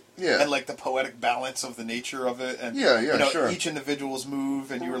sword fight, Yeah. and like the poetic balance of the nature of it, and Yeah, you know, sure. each individual's move,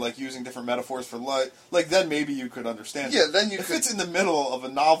 and you were like using different metaphors for light, like then maybe you could understand. Yeah, it. then you if could- it's in the middle of a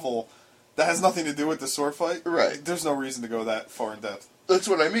novel that has nothing to do with the sword fight, Right. There's no reason to go that far in depth. That's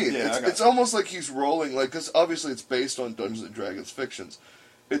what I mean. Yeah, I got It's you. almost like he's rolling, like, because obviously it's based on Dungeons and Dragons fictions.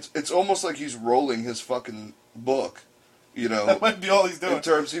 It's almost like he's rolling his fucking book, you know. That might be all he's doing. In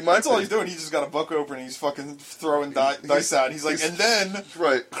terms, he might That's all be. he's doing. He just got a book open and he's fucking throwing dice out. He's like, and then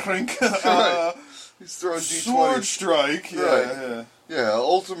Right. crink, Right. He's throwing sword D20. strike. Yeah, Right. yeah. Yeah,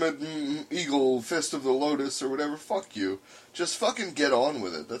 ultimate eagle, fist of the lotus, or whatever. Fuck you. Just fucking get on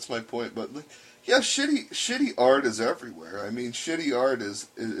with it. That's my point. But like, yeah, shitty art is everywhere. I mean, shitty art is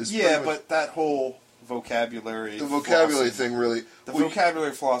Yeah, pretty much- but that whole vocabulary. the vocabulary flossing- thing really. The well,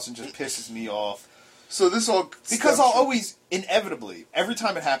 vocabulary flossing just pisses me off. So this all Because stems I'll from- always, inevitably, every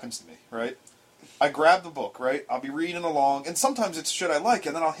time it happens to me, right? I grab the book, right? I'll be reading along, and sometimes it's shit I like,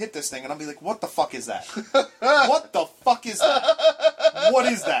 and then I'll hit this thing, and I'll be like, what the fuck is that? What the fuck is that? What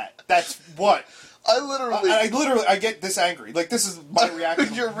is that? That's what? I literally. I literally, I get this angry. Like, this is my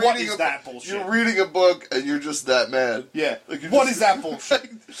reaction. You're What reading is a, that bullshit? You're reading a book and you're just that mad. Yeah. Like, you're What just- is that bullshit?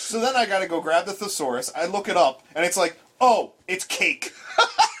 So then I gotta go grab the thesaurus, I look it up, and it's like, oh, it's cake.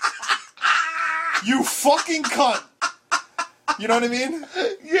 You fucking cunt. You know what I mean?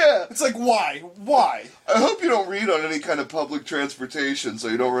 Yeah. It's like, why? Why? I hope you don't read on any kind of public transportation so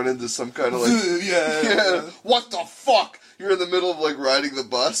you don't run into some kind of like. yeah. What the fuck? You're in the middle of like riding the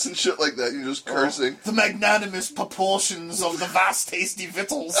bus and shit like that. You're just cursing. The magnanimous proportions of the vast tasty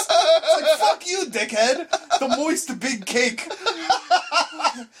victuals. It's like, fuck you, dickhead. The moist big cake.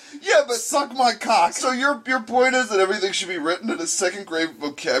 Yeah, but Suck my cock. so your point is that everything should be written in a second grade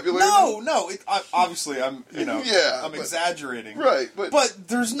vocabulary. No. Obviously, I'm Yeah, I'm but- exaggerating. Right, But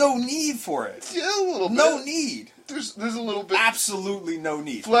there's no need for it. Yeah, a little bit. No need. There's a little bit. Absolutely no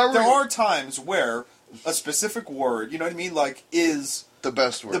need. Flowery- There are times where a specific word, you know what I mean, like, is The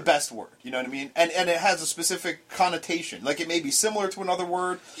best word. the best word, you know what I mean? And it has a specific connotation. Like, it may be similar to another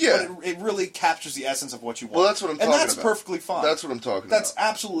word, Yeah. but it really captures the essence of what you want. Well, that's what I'm talking And that's about. perfectly fine. That's what I'm talking That's about.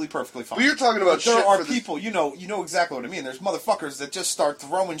 absolutely perfectly fine. But you're talking about But there shit are for the- people, you know exactly what I mean. There's motherfuckers that just start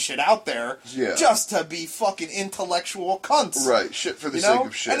throwing shit out there Yeah. just to be fucking intellectual cunts. Right, shit for the You sake know?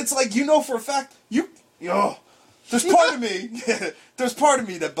 of shit. And it's like, for a fact, there's part of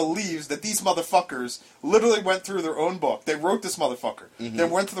me that believes that these motherfuckers literally went through their own book. They wrote this motherfucker. Mm-hmm. They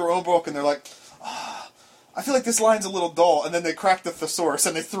went through their own book and they're like, I feel like this line's a little dull, and then they cracked the thesaurus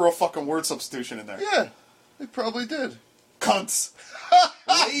and they threw a fucking word substitution in there. Yeah, they probably did. Cunts.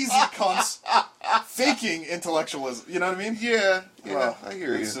 Lazy cunts. Faking intellectualism. You know what I mean? Yeah, Well, I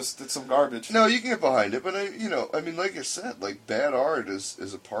hear you. it's some garbage. No, you can get behind it, but I mean, like I said, like bad art is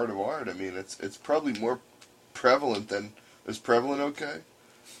a part of art. I mean, it's probably more prevalent than is prevalent. Okay,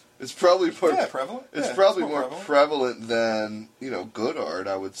 it's probably more. Yeah, prevalent. It's Yeah, probably it's more more prevalent than good art.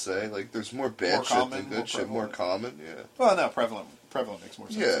 I would say like there's more bad More shit common, than good more shit. More prevalent. common, yeah. Well, no, prevalent makes more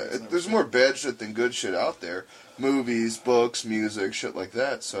sense. Yeah, It's never there's seen. more bad shit than good shit out there. Movies, books, music, shit like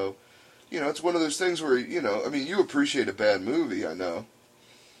that. So, it's one of those things where, I mean, you appreciate a bad movie, I know.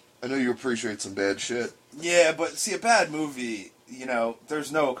 I know you appreciate some bad shit. Yeah, but see, a bad movie,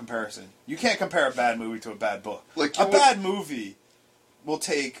 there's no comparison. You can't compare a bad movie to a bad book. Like, you a would- bad movie will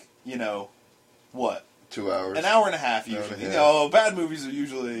take, what? 2 hours. An hour and a half Hour and a usually. half. Bad movies are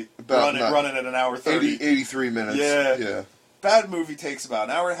usually About running at an hour 30. 83 minutes. Yeah. Yeah, Bad movie takes about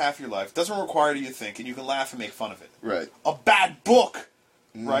an hour and a half of your life. Doesn't require you to think, and you can laugh and make fun of it. right. A bad book,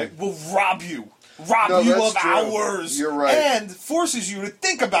 right, will rob you. No, You that's of true. hours. You're right. And forces you to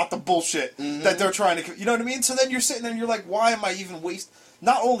think about the bullshit that they're trying to... You know what I mean? So then you're sitting there and you're like, why am I even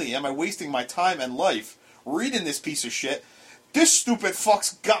Not only am I wasting my time and life reading this piece of shit, this stupid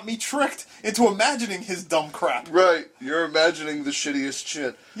fuck's got me tricked into imagining his dumb crap. Right. You're imagining the shittiest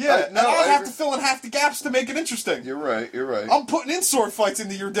shit. Yeah, and I'll have agree. to fill in half the gaps to make it interesting. You're right. I'm putting in sword fights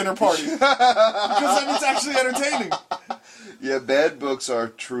into your dinner party. Because then it's actually entertaining. Yeah, bad books are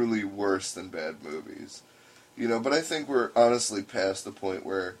truly worse than bad movies. But I think we're honestly past the point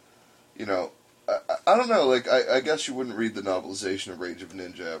where, I don't know, like, I guess you wouldn't read the novelization of Rage of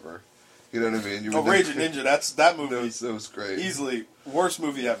Ninja ever. You know what I mean? Rage of Ninja. That movie. That was great. Easily worst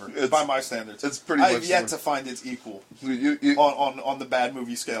movie ever by my standards. It's pretty much. I've yet to find its equal You, on the bad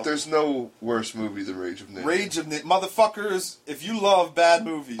movie scale. There's no worse movie than Rage of Ninja. Rage of Ninja, motherfuckers! If you love bad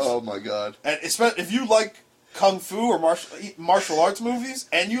movies, oh my god, and especially if you like kung fu or martial arts movies,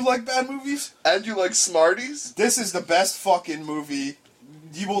 and you like bad movies, and you like Smarties, this is the best fucking movie.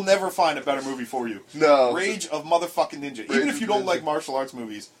 You will never find a better movie for you. No. Rage of motherfucking Ninja. Even if you don't like martial arts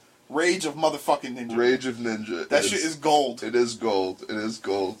movies, Rage of motherfucking Ninja. Rage of Ninja. That shit is gold. It is gold. It is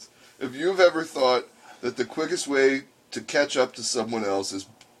gold. If you've ever thought that the quickest way to catch up to someone else is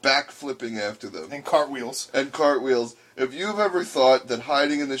backflipping after them. And cartwheels. If you've ever thought that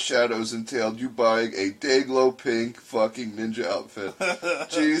hiding in the shadows entailed you buying a Dayglow pink fucking ninja outfit,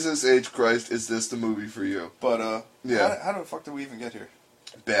 Jesus H. Christ, is this the movie for you? But, yeah. How the fuck did we even get here?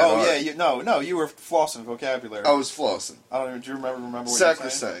 Bad art. Yeah, you were flossing vocabulary. I was flossing. I don't even, do you remember what you were saying?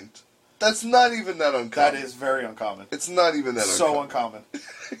 Sacrosanct. That's not even that uncommon. That is very uncommon. It's not even that so uncommon.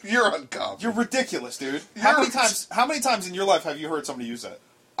 uncommon. You're uncommon. You're ridiculous, dude. How many times in your life have you heard somebody use that?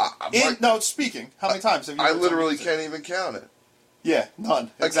 Speaking. How many times have you heard I literally can't even count it. Yeah,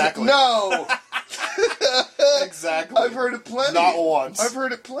 none. Exactly. No! Exactly. I've heard it plenty. Not once. I've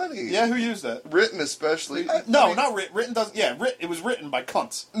heard it plenty. Yeah, who used that? Written especially. Not written. Written doesn't... Yeah, it was written by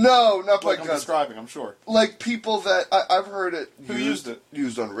cunts. No, not by like cunts. I'm describing, I'm sure. Like people that... I've heard it Who used it?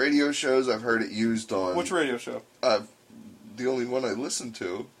 Used on radio shows. I've heard it used on... Which radio show? The only one I listen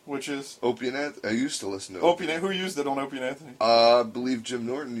to. Which is? Opie and Anthony. I used to listen to Opie. Who used it on Opie and Anthony? I believe Jim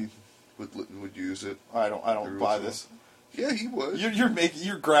Norton would use it. I don't buy this. Yeah, he would.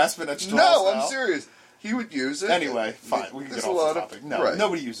 You're grasping at straws. No, now. I'm serious. He would use it. Anyway, fine. We can get off the topic. No,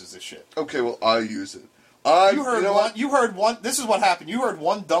 nobody uses this shit. Okay, well, I use it. You heard one. This is what happened. You heard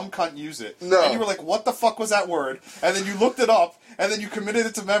one dumb cunt use it. No. And you were like, "What the fuck was that word?" And then you looked it up, and then you committed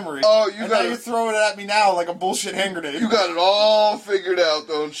it to memory. Oh, now you're throwing it at me now like a bullshit hand grenade. You got it all figured out,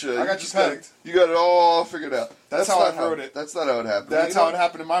 don't you? I got you pegged. You got it all figured out. That's how I wrote it. That's not how it happened. That's how it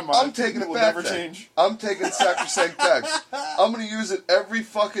happened in my mind. I'm taking it back. Never change. I'm taking sacrosanct back. I'm going to use it every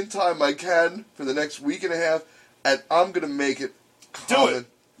fucking time I can for the next week and a half, and I'm going to make it common. Do it.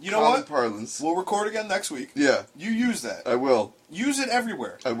 You know what? Parlance. We'll record again next week. Yeah. You use that. I will. Use it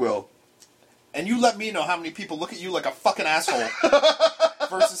everywhere. I will. And you let me know how many people look at you like a fucking asshole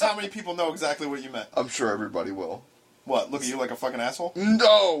versus how many people know exactly what you meant. I'm sure everybody will. What? Look at you like a fucking asshole?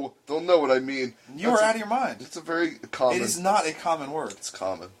 No! They'll know what I mean. You are out of your mind. It's a very common... It is not a common word. It's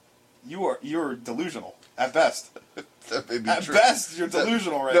common. You're delusional. At best. That may be true. At best, you're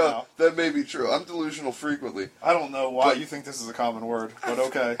delusional now. No, that may be true. I'm delusional frequently. I don't know why you think this is a common word, but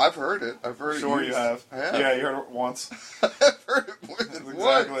okay. I've heard it. Sure you have. I have. Yeah, you heard it once. I've heard it more than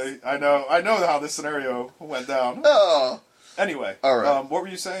Exactly. once. I know how this scenario went down. Oh. Anyway. All right. What were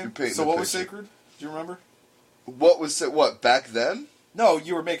you saying? So what was sacred? Do you remember? What was what, back then? No,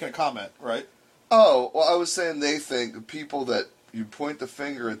 you were making a comment, right? Oh, well, I was saying they think people that you point the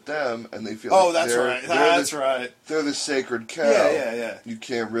finger at them and they feel that's right. That's right. They're the sacred cow. Yeah. You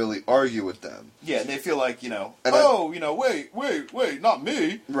can't really argue with them. Yeah, and they feel like, wait, not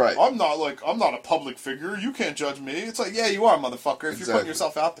me. Right. I'm not a public figure. You can't judge me. It's like, yeah, you are, motherfucker, if you're putting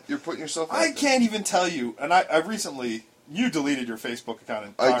yourself out there. You're putting yourself out there. there. I can't even tell you, and I recently, you deleted your Facebook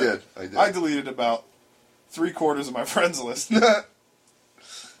account I entirely. did. I deleted about 3/4 of my friends list.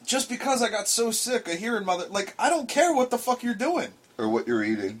 Just because I got so sick of hearing I don't care what the fuck you're doing. Or what you're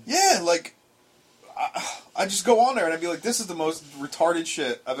eating. Yeah, I just go on there and I'd be like, this is the most retarded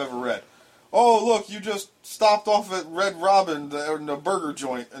shit I've ever read. Oh, look, you just stopped off at Red Robin, the burger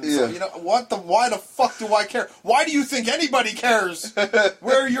joint. And so, why the fuck do I care? Why do you think anybody cares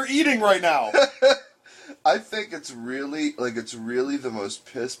where you're eating right now? I think it's really the most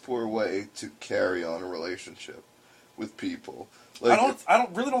piss poor way to carry on a relationship with people. I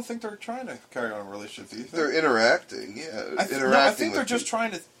don't think they're trying to carry on a relationship. Do you think? They're interacting, yeah. I think they're just trying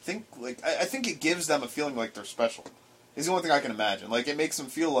to think, I think it gives them a feeling like they're special. It's the only thing I can imagine. Like, it makes them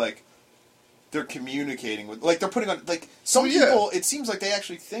feel like they're communicating with, they're putting on, some people, it seems like they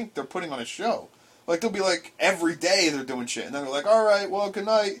actually think they're putting on a show. Like, they'll be every day they're doing shit, and then they're like, alright, well, good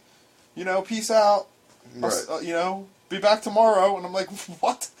night, peace out, right. Be back tomorrow, and I'm like,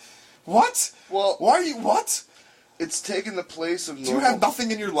 what? What? Well, why are you, what? It's taken the place of normal... Do you have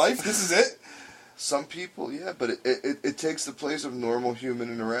nothing in your life? This is it? Some people, yeah, but it takes the place of normal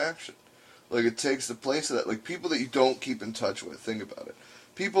human interaction. It takes the place of that. People that you don't keep in touch with, think about it.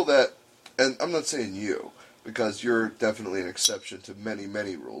 People that, and I'm not saying you, because you're definitely an exception to many,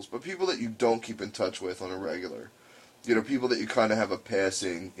 many rules, but people that you don't keep in touch with on a regular, people that you kind of have a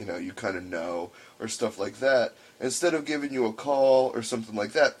passing, you kind of know, or stuff like that, instead of giving you a call or something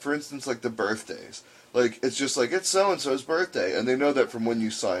like that, for instance, like the birthdays. Like, it's just like, it's so-and-so's birthday, and they know that from when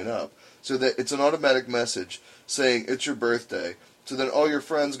you sign up. So that it's an automatic message saying it's your birthday. So then all your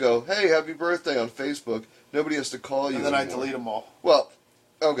friends go, hey, happy birthday on Facebook. Nobody has to call you And then anymore. I delete them all. Well,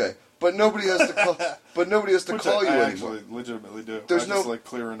 okay. But nobody has to call. But nobody has to Which call you I anymore. actually legitimately do. There's I no just like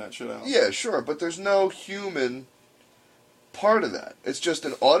clearing that shit out. Yeah, sure, but there's no human part of that. It's just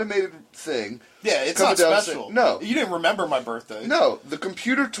an automated thing. Yeah, it's coming not down special. No. You didn't remember my birthday. No, the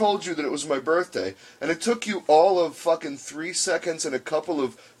computer told you that it was my birthday, and it took you all of fucking 3 seconds and a couple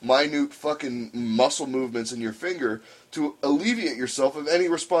of minute fucking muscle movements in your finger to alleviate yourself of any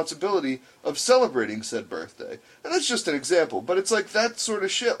responsibility of celebrating said birthday. And that's just an example, but it's like that sort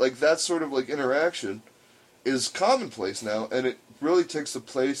of shit, like that sort of like interaction is commonplace now, and it really takes the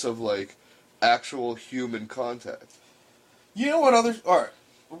place of like actual human contact. You know what other... Alright,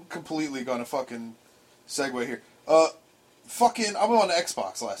 I'm completely gonna fucking segue here. Fucking, I went on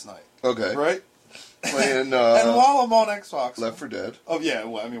Xbox last night. Okay. Right? Playing, and while I'm on Xbox... Left 4 Dead. Oh, yeah,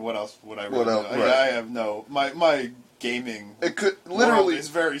 well, I mean, what else would I really What else? know? Right. I have no... My gaming It could world literally... is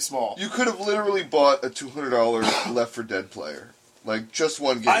very small. You could have literally bought a $200 Left 4 Dead player. Like, just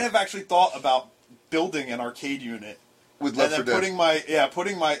one game. I have actually thought about building an arcade unit. With Left 4 And then Dead.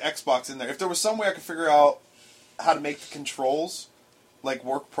 putting my Xbox in there. If there was some way I could figure out how to make the controls like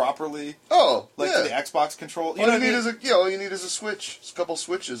work properly, Oh, like yeah. for the Xbox control. All you need is all you need is a switch. Just a couple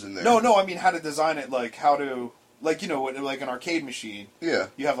switches in there. No, I mean how to design it, like how to, like like an arcade machine. Yeah.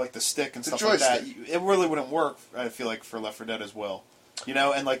 You have like the stick and The stuff like that. joystick. It really wouldn't work. I feel like for Left 4 Dead as well.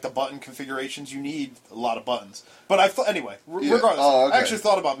 And like the button configurations, you need a lot of buttons. But anyway, Yeah. regardless, Oh, okay. I actually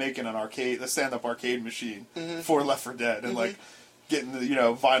thought about making a stand-up arcade machine for Left 4 Dead, and like getting the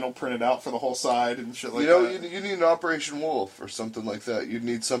vinyl printed out for the whole side and shit like that. You need an Operation Wolf or something like that. You'd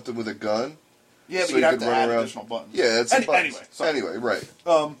need something with a gun. Yeah, but so you'd you have could to run add around. additional buttons. Yeah, it's Anyway, sorry. Anyway, right.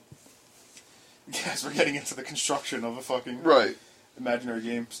 Yes, we're getting into the construction of a fucking Right. imaginary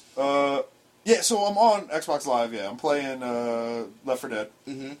games. Yeah, so I'm on Xbox Live. Yeah, I'm playing Left 4 Dead,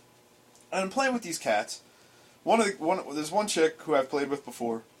 and I'm playing with these cats. There's one chick who I've played with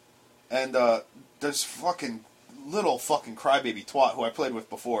before, and there's fucking little fucking crybaby twat who I played with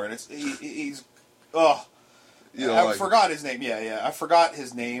before, and he's ugh. I forgot his name. Yeah. I forgot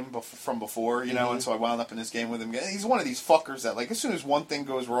his name from before, and so I wound up in this game with him. He's one of these fuckers that, like, as soon as one thing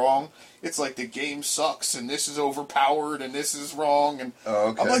goes wrong, it's like the game sucks, and this is overpowered, and this is wrong, and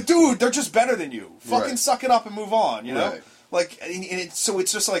okay. I'm like, dude, they're just better than you. Fucking Right. suck it up and move on, Right. Like, so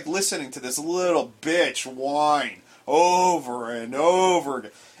it's just like listening to this little bitch whine over and over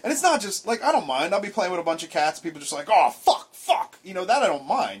again. And it's not just, like, I don't mind. I'll be playing with a bunch of cats, people just like, oh, fuck. That I don't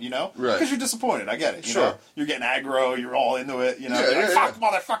mind, Right. Because you're disappointed, I get it, you Sure. know? You're getting aggro, you're all into it, You're like, Yeah, fuck,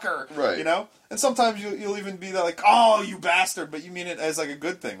 motherfucker, Right. And sometimes you'll even be like, oh, you bastard, but you mean it as, like, a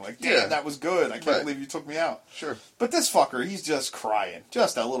good thing. Like, damn, Yeah. that was good. I can't Right. believe you took me out. Sure. But this fucker, he's just crying.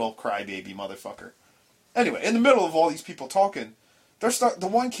 Just a little crybaby motherfucker. Anyway, in the middle of all these people talking, the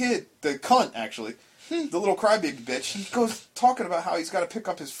one kid, the cunt, actually, the little crybaby bitch, he goes talking about how he's got to pick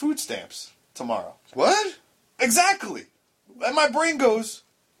up his food stamps tomorrow. What? Exactly! And my brain goes,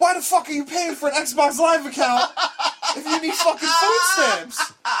 why the fuck are you paying for an Xbox Live account if you need fucking food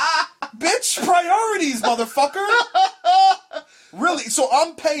stamps? Bitch, priorities, motherfucker! Really? So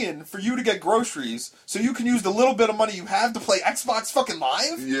I'm paying for you to get groceries so you can use the little bit of money you have to play Xbox fucking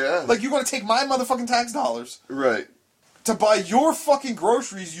Live? Yeah. Like, you're gonna take my motherfucking tax dollars Right. to buy your fucking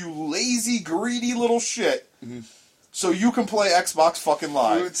groceries, you lazy, greedy little shit, so you can play Xbox fucking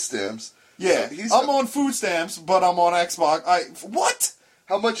Live. Food stamps. Yeah, So I'm on food stamps, but I'm on Xbox. What?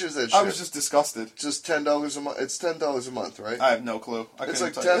 How much is that shit? I was just disgusted. Just $10 a month. It's $10 a month, right? I have no clue. It's couldn't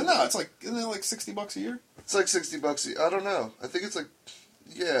like tell you. 10 No, it's like, isn't it like $60 a year? It's like $60. I don't know. I think it's like,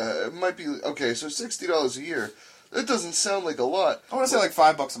 yeah, it might be. Okay, so $60 a year. That doesn't sound like a lot. I want to say like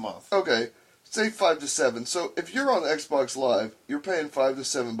 $5 a month. Okay, say 5 to 7. So if you're on Xbox Live, you're paying $5 to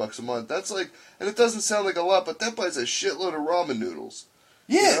 $7 a month. That's like, and it doesn't sound like a lot, but that buys a shitload of ramen noodles.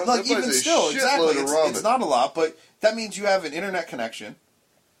 Yeah, You know, like that buys even a still, shitload exactly. of ramen. It's not a lot, but that means you have an internet connection.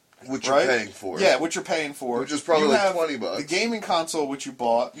 Which you're right? paying for. Yeah, which you're paying for. Which is probably You like have $20. The gaming console, which you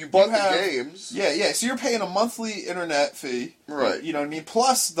bought. You bought have- the games. Yeah. So you're paying a monthly internet fee. Right. You know what I mean?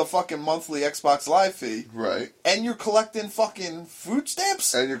 Plus the fucking monthly Xbox Live fee. Right. And you're collecting fucking food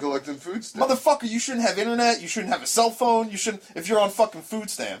stamps? And you're collecting food stamps. Motherfucker, you shouldn't have internet. You shouldn't have a cell phone. You shouldn't, if you're on fucking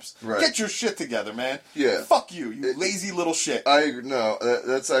food stamps. Right. Get your shit together, man. Yeah. Fuck you, lazy little shit. I agree. No,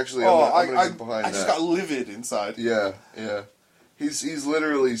 that's actually. Oh, I'm gonna get behind I that. just got livid inside. Yeah. He's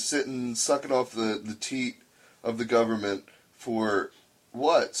literally sitting, sucking off the teat of the government for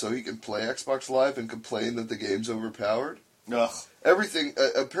what? So he can play Xbox Live and complain that the game's overpowered? Ugh. Everything,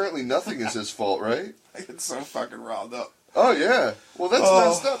 apparently nothing is his fault, right? It's so fucking riled up. Oh, yeah. Well, that's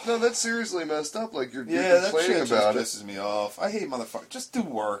messed up. No, that's seriously messed up. Like, you're complaining that shit about it. just pisses me off. I hate motherfuckers. Just do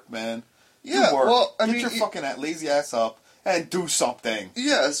work, man. Yeah, do work. well, I Get mean, your fucking lazy ass up and do something.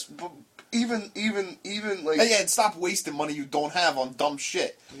 Yes, but even like... And stop wasting money you don't have on dumb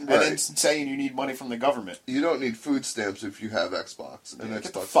shit. Right. And then saying you need money from the government. You don't need food stamps if you have Xbox. And Get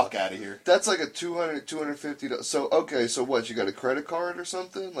Xbox the fuck out of here. That's like a $250... So, okay, so what? You got a credit card or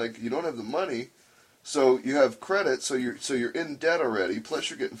something? Like, you don't have the money, so you have credit, so you're in debt already, plus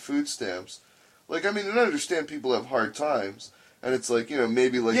you're getting food stamps. Like, I mean, I understand people have hard times, and it's like,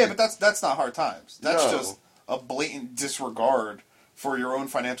 maybe like... Yeah, but that's not hard times. That's No. just a blatant disregard for your own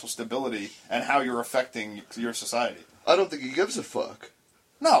financial stability and how you're affecting your society. I don't think he gives a fuck.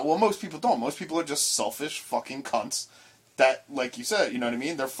 No, well, most people don't. Most people are just selfish fucking cunts that, like you said, you know what I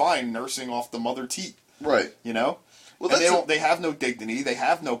mean? They're fine nursing off the mother teat, Right. you know? Well, And they have no dignity, they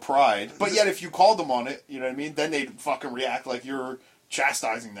have no pride, but yet if you called them on it, you know what I mean, then they'd fucking react like you're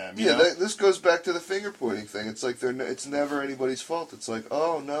chastising them, you know? This goes back to the finger pointing thing. It's like it's never anybody's fault. It's like,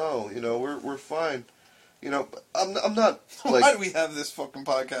 oh no, we're fine. I'm not like... Why do we have this fucking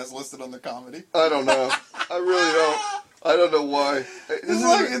podcast listed under comedy? I don't know. I really don't. I don't know why.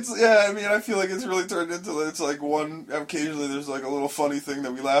 I feel like it's really turned into, it's like occasionally there's like a little funny thing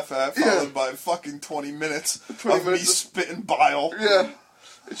that we laugh at, followed by fucking 20 minutes of me spitting bile. Yeah.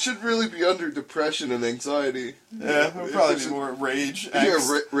 It should really be under depression and anxiety. Yeah, it would probably be more rage, angst.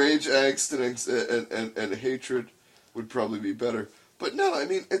 Yeah, rage, angst, and hatred would probably be better. But no, I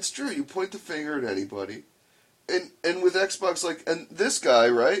mean, it's true. You point the finger at anybody. And with Xbox, like, and this guy,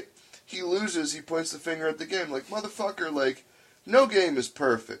 right? He loses, he points the finger at the game. Like, motherfucker, like, no game is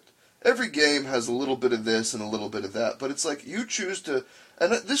perfect. Every game has a little bit of this and a little bit of that. But it's like, you choose to...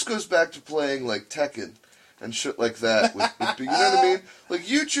 And this goes back to playing, like, Tekken and shit like that. You know what I mean? Like,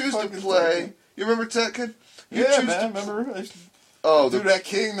 you choose to play... Tekken. You remember Tekken? Remember? That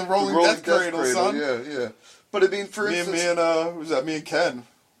king, the rolling death cradle, son. Yeah. But I mean, for instance... Me and Ken.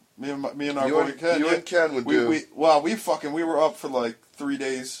 Me and our boy Ken. You and Ken would do... We were up for like 3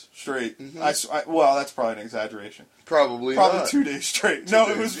 days straight. Mm-hmm. That's probably an exaggeration. Probably not. 2 days straight.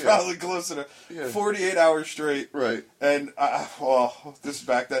 It was probably closer to 48 hours straight. Right. And, this is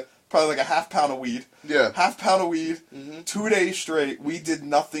back then, probably like a half pound of weed. Yeah. Half pound of weed, mm-hmm. 2 days straight. We did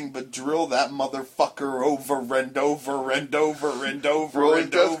nothing but drill that motherfucker over and over and over and over Rolling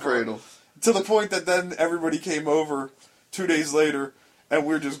and death over. cradle. To the point that then everybody came over 2 days later, and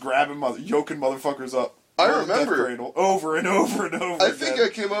we were just yoking motherfuckers up. I remember. Death cradle, over and over and over I think I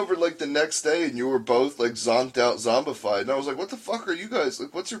came over like the next day and you were both like zonked out, zombified, and I was like, "What the fuck are you guys?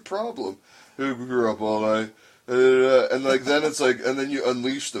 Like, what's your problem?" We grew up all night, and like then it's like, and then you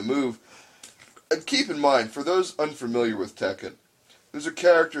unleash the move. And keep in mind, for those unfamiliar with Tekken, there's a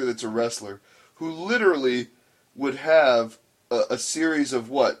character that's a wrestler who literally would have a series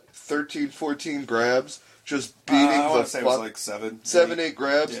of 13, 14 grabs, just beating I want the to say it was like 8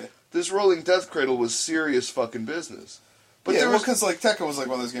 grabs. Yeah. This rolling death cradle was serious fucking business. But because like Tekken was like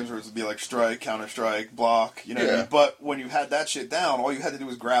one of those games where it would be like strike, counter strike, block, you know. What I mean? But when you had that shit down, all you had to do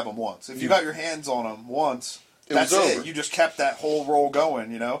was grab them once. If you got your hands on them once, that's it. You just kept that whole roll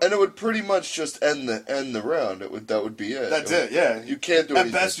going, you know. And it would pretty much just end the round. That would be it. That's it. Yeah. You can't do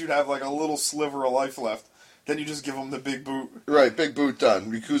anything. At best, you'd have like a little sliver of life left. Then you just give them the big boot. Right, big boot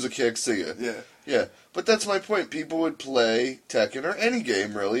done. Yakuza can't see you. Yeah. But that's my point. People would play Tekken or any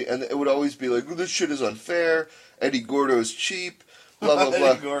game, really, and it would always be like, this shit is unfair, Eddie Gordo's cheap, blah, blah, blah.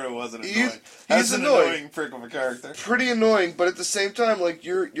 Eddie Gordo wasn't annoying. He's an annoying prick of a character. Pretty annoying, but at the same time, like,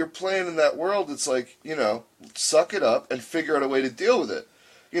 you're playing in that world, it's like, suck it up and figure out a way to deal with it.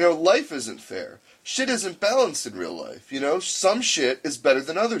 Life isn't fair. Shit isn't balanced in real life, Some shit is better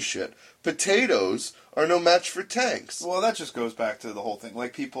than other shit. Potatoes are no match for tanks. Well, that just goes back to the whole thing.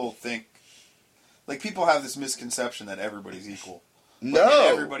 People have this misconception that everybody's equal. No.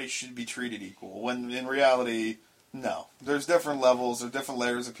 Everybody should be treated equal, when in reality, no. There's different levels, there's different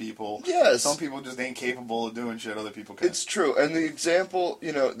layers of people. Yes. Some people just ain't capable of doing shit other people can. It's true. And the example,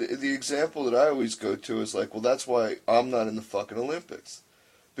 the example that I always go to is like, well, that's why I'm not in the fucking Olympics.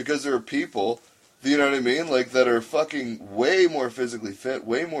 Because there are people... You know what I mean? Like, that are fucking way more physically fit,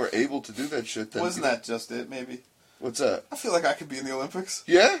 way more able to do that shit than... Wasn't that just it, maybe? What's that? I feel like I could be in the Olympics.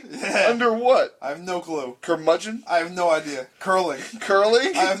 Yeah? Yeah. Under what? I have no clue. Curmudgeon? I have no idea. Curling.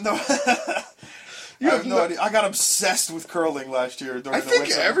 Curling? I have no... I have no idea. I got obsessed with curling last year during the winter. I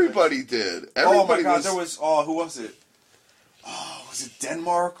think everybody did. Oh my god, there was... Oh, who was it? Oh, was it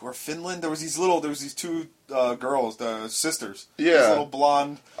Denmark or Finland? There was these two girls, the sisters. Yeah. These little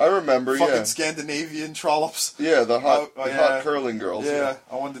blonde, I remember, fucking Scandinavian trollops. Yeah, the hot yeah. hot curling girls. Yeah,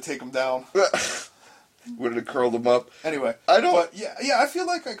 I wanted to take them down. Would have curled them up. Anyway, I don't. But yeah, I feel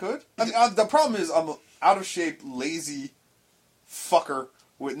like I could. I mean, the problem is I'm an out of shape, lazy fucker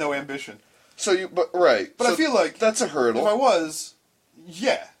with no ambition. So you, but right. But so I feel like that's a hurdle. if I was,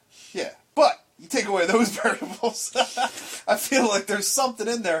 yeah. But you take away those variables, I feel like there's something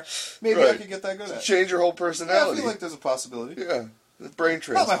in there. Maybe I Right. could get that good at. Change your whole Yeah, I personality. feel like there's a possibility. Yeah, the brain Not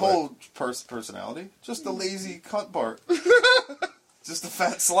transplant. my whole personality, just the lazy cunt part. Just the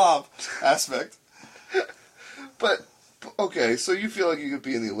fat slob aspect. But okay, so you feel like you could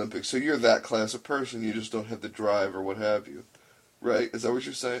be in the Olympics. So you're that class of person. You just don't have the drive or what have you, right? Is that what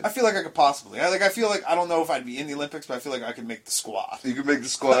you're saying? I feel like I could possibly. I feel like I don't know if I'd be in the Olympics, but I feel like I could make the squad. You could make the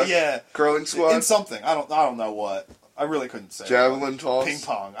squad. Yeah, Curling squad. in something. I don't know what. I really couldn't say. Javelin toss. Ping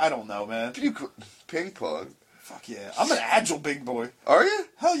pong. I don't know, man. Ping pong. Fuck yeah. I'm an agile big boy. Are you?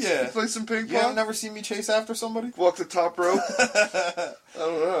 Hell You yeah. play some ping You have pong? never seen me chase after somebody? Walk the top rope? I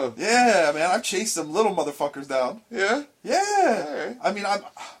don't know. Yeah, man. I've chased some little motherfuckers down. Yeah? Yeah. Alright. I mean,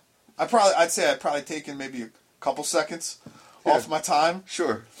 I'd say I'd probably taken maybe a couple seconds Yeah. off my time.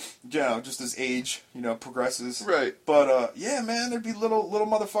 Sure. Just as age, progresses. Right. But, yeah, man, there'd be little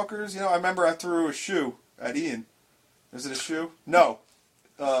motherfuckers. I remember I threw a shoe at Ian. Is it a shoe? No.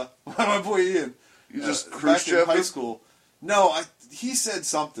 My boy Ian. You just back cruise in jet high him? school. No, he said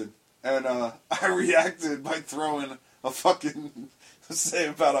something, and I reacted by throwing a fucking, say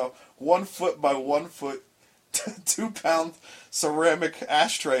about a 1 foot by 1 foot, 2 pound ceramic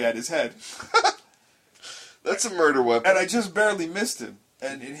ashtray at his head. That's a murder weapon. And I just barely missed him.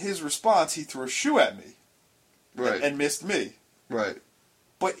 And in his response, he threw a shoe at me. Right. And missed me. Right.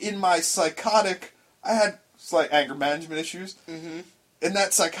 But in my psychotic, I had slight anger management issues. Mm-hmm. In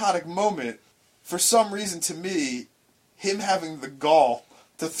that psychotic moment, for some reason to me, him having the gall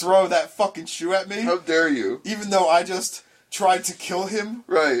to throw that fucking shoe at me, How dare you? even though I just tried to kill him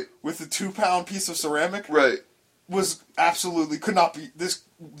Right. with a 2 pound piece of ceramic, Right. was absolutely, could not be,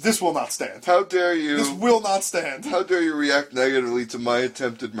 this will not stand. How dare you? This will not stand. How dare you react negatively to my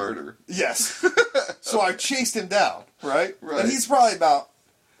attempted murder? Yes. So I chased him down, right? Right. And he's probably about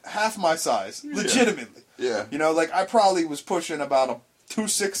half my size, legitimately. Yeah. I probably was pushing about a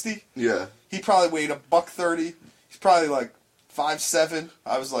 260. Yeah. He probably weighed a $130. He's probably like 5'7".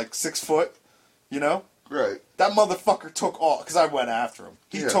 I was like 6 foot. Right. That motherfucker took off because I went after him.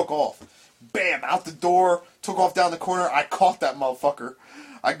 He Yeah. took off. Bam! Out the door. Took off down the corner. I caught that motherfucker.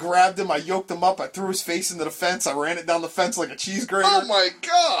 I grabbed him. I yoked him up. I threw his face into the fence. I ran it down the fence like a cheese grater. Oh my He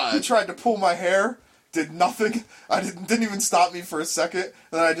god! tried to pull my hair. Did nothing. Didn't even stop me for a second. And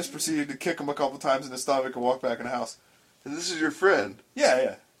then I just proceeded to kick him a couple times in the stomach and walk back in the house. And this is your friend.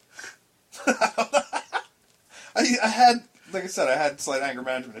 Yeah. I had, like I said, I had slight anger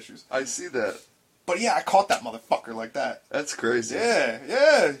management issues. I see that. But yeah, I caught that motherfucker like that. That's crazy.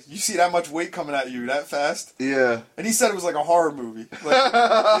 Yeah. You see that much weight coming at you that fast? Yeah. And he said it was like a horror movie. Like,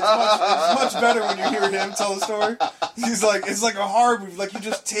 it's much better when you hear him tell the story. He's like, it's like a horror movie. Like, you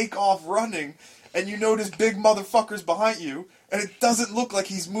just take off running, and you notice big motherfuckers behind you, and it doesn't look like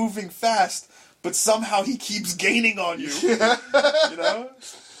he's moving fast, but somehow he keeps gaining on you.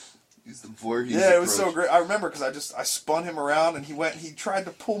 He's the Voorhees Yeah, it was approach. so great. I remember because I spun him around, and he tried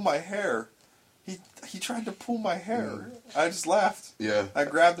to pull my hair. He tried to pull my hair. I just laughed. Yeah. I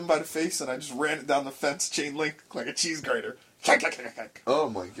grabbed him by the face and I just ran it down the fence, chain link, like a cheese grater. Oh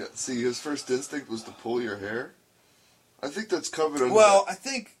my god. See, his first instinct was to pull your hair? I think that's covered under Well, I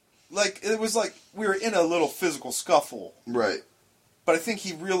think, it was like we were in a little physical scuffle. Right. But I think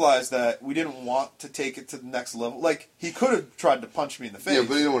he realized that we didn't want to take it to the next level. Like, he could have tried to punch me in the face. Yeah,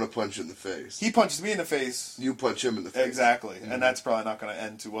 but he didn't want to punch you in the face. He punches me in the face. You punch him in the face. Exactly. And that's probably not going to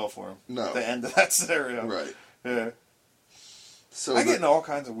end too well for him. No. The end of that scenario. Right. Yeah. So I get into all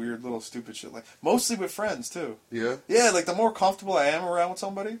kinds of weird little stupid shit. Like, mostly with friends, too. Yeah? Yeah, like, the more comfortable I am around with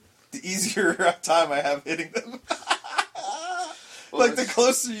somebody, the easier time I have hitting them. Well, like, the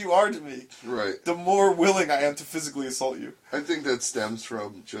closer you are to me, Right. the more willing I am to physically assault you. I think that stems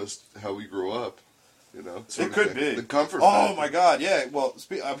from just how we grew up. Sort It of could thing. be. The comfort Oh, factor. my God, yeah. Well,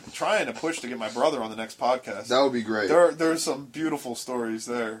 I'm trying to push to get my brother on the next podcast. That would be great. There's some beautiful stories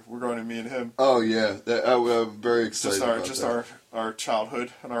there regarding me and him. Oh, yeah. I'm very excited about that. Our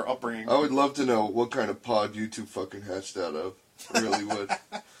childhood and our upbringing. I would love to know what kind of pod you two fucking hatched out of. I really would.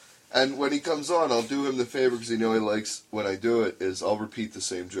 And when he comes on, I'll do him the favor, because he likes when I do it, is I'll repeat the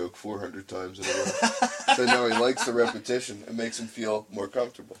same joke 400 times in a row. So now he likes the repetition. It makes him feel more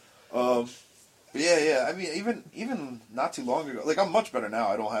comfortable. But yeah. I mean, even not too long ago, like I'm much better now.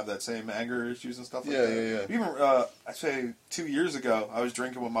 I don't have that same anger issues and stuff like that. Yeah. Even I say 2 years ago, I was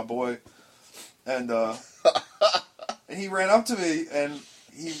drinking with my boy, and and he ran up to me and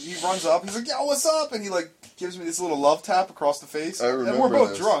he runs up. He's like, "Yo, what's up?" And he like gives me this little love tap across the face. I remember. And we're both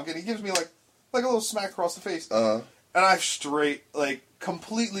this. drunk, and he gives me like a little smack across the face. Uh-huh. And I straight like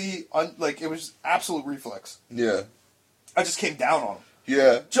completely like it was absolute reflex. Yeah. I just came down on him.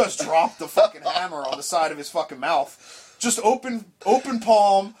 Yeah. Just dropped the fucking hammer on the side of his fucking mouth. Just open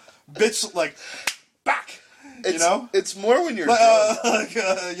palm, bitch, like, back. You know? It's more when you're like,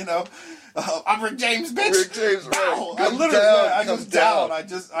 you know, I'm Rick James, bitch. Rick James, Bow. right. I literally, Down, I come just down.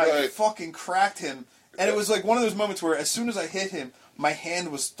 down. I Right. fucking cracked him. And it was like one of those moments where as soon as I hit him, my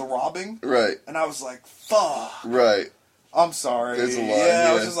hand was throbbing. Right. And I was like, fuck. Right. I'm sorry. There's a line, yeah,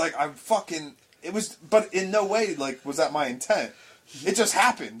 I was yeah. just like, I'm fucking... It was... But in no way, like, was that my intent. It just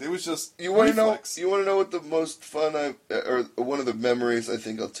happened. It was just You want to know? reflex. You want to know what the most fun or one of the memories I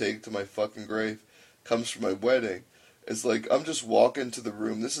think I'll take to my fucking grave comes from my wedding. It's like I'm just walking to the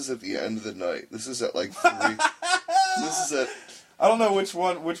room. This is at the end of the night. This is at like 3. This is at. I don't know which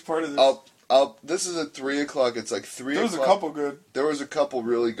part of this. This is at 3 o'clock. It's like 3 There o'clock. was a couple good There was a couple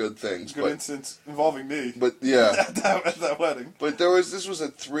really good things. good incidents involving me. But yeah. at that wedding. But this was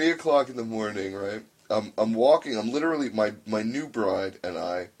at 3 o'clock in the morning, right? I'm walking. I'm literally my new bride and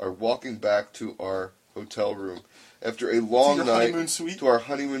I are walking back to our hotel room after a long your night honeymoon suite? to our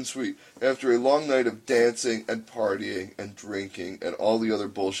honeymoon suite after a long night of dancing and partying and drinking and all the other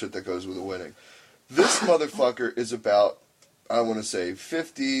bullshit that goes with a wedding. This motherfucker is about, I want to say,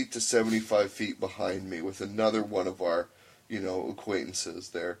 50 to 75 feet behind me with another one of our, acquaintances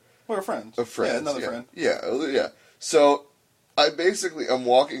there. We're friends. A friend. Yeah, another friend. Yeah. So I'm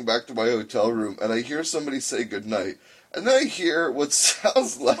walking back to my hotel room and I hear somebody say goodnight. And then I hear what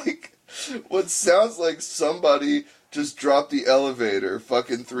sounds like somebody just dropped the elevator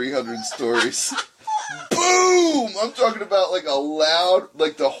fucking 300 stories. Boom! I'm talking about like a loud,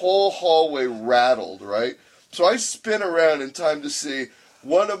 like the whole hallway rattled, right? So I spin around in time to see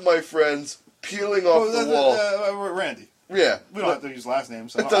one of my friends peeling off the wall. Randy. Yeah. We don't have to use last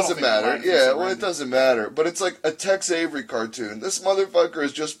names. So It doesn't matter. Yeah, well, it doesn't matter. But it's like a Tex Avery cartoon. This motherfucker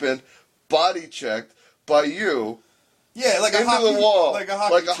has just been body checked by you. Yeah, like into a hockey, the wall, like a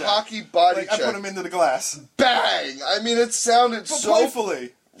hockey, check. hockey body like check. I put him into the glass. Bang! I mean, it sounded But so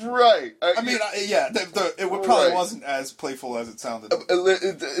playfully. right. I mean, it probably wasn't as playful as it sounded.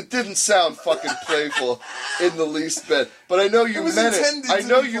 It didn't sound fucking playful in the least bit. But I know you meant it. I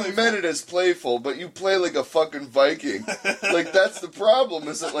know you meant it as playful, but you play like a fucking Viking. Like, that's the problem,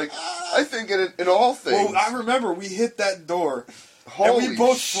 is that, like, I think in all things. Well, I remember we hit that door. Holy and we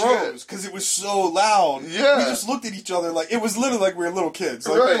both shit. froze because it was so loud. Yeah. We just looked at each other like, it was literally like we were little kids.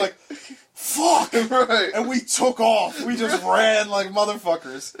 Like, Right. we were like, fuck! Right. And we took off. We just ran like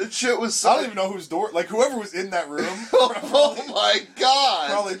motherfuckers. That shit was so... I don't even know whose door, like whoever was in that room Oh my god!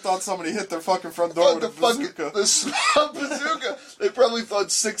 probably thought somebody hit their fucking front door with a bazooka. The SWAT bazooka. They probably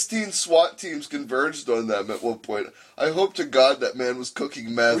thought 16 SWAT teams converged on them at one point. I hope to God that man was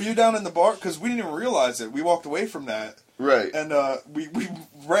cooking meth. Were you down in the bar? Because we didn't even realize it. We walked away from that. Right. And we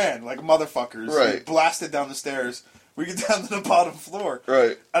ran like motherfuckers. Right. We blasted down the stairs. We get down to the bottom floor.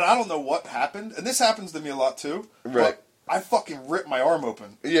 Right. And I don't know what happened. And this happens to me a lot too. Right. But I fucking ripped my arm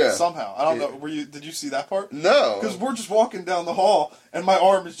open. Yeah. Somehow. I don't know. Did you see that part? No. Because we're just walking down the hall and my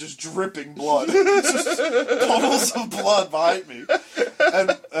arm is just dripping blood. It's just puddles of blood behind me.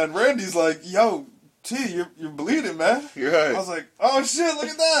 And Randy's like, yo, T, you're bleeding, man. You're right. I was like, oh shit, look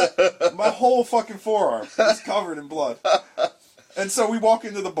at that. My whole fucking forearm is covered in blood. And so we walk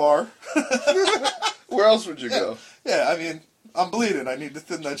into the bar. Where else would you go? Yeah, I mean, I'm bleeding. I need to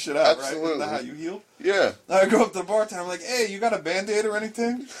thin that shit out, Absolutely. right? Isn't that how you heal? Yeah. I go up to the bartender. I'm like, hey, you got a Band-Aid or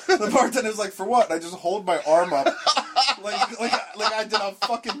anything? The bartender's like, for what? And I just hold my arm up. like I did a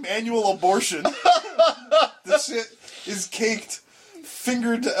fucking manual abortion. This shit is caked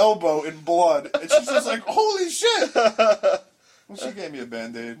finger to elbow in blood. And she's just like, holy shit! Well, she gave me a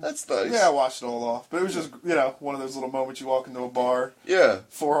Band-Aid. That's nice. Yeah, I washed it all off. But it was just, one of those little moments you walk into a bar, Yeah.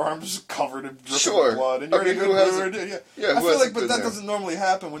 forearms covered in dripping Sure. blood, and you're I mean, in a who good hasn't- mood. yeah, I who feel like, hasn't but been that there? doesn't normally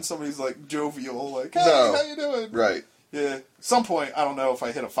happen when somebody's like jovial, like, hey, No. how you doing? Right. Yeah. At some point, I don't know if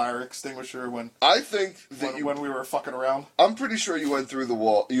I hit a fire extinguisher when I think that when we were fucking around. I'm pretty sure you went through the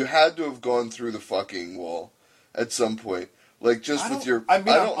wall. You had to have gone through the fucking wall at some point. Like, just with your... I mean,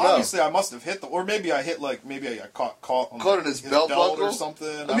 I don't know. obviously, I must have hit or maybe I hit, maybe I got caught on Caught in his belt buckle? or something.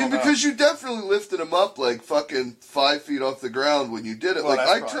 I mean, don't know. because you definitely lifted him up fucking 5 feet off the ground when you did it. Well, like,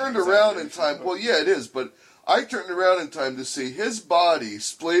 that's I probably turned an around in exaggeration, time. Well, yeah, it is, but I turned around in time to see his body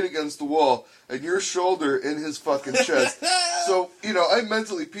splayed against the wall and your shoulder in his fucking chest. So, I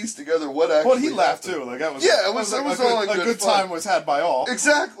mentally pieced together what actually Well, he laughed happened. too. Like that was it was all in a good fun. time was had by all.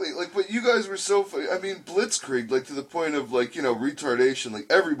 Exactly. But you guys were so funny. I mean, blitzkrieg, to the point of retardation.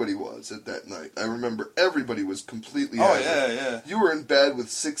 Everybody was at that night. I remember everybody was completely. Oh out of it. yeah. You were in bed with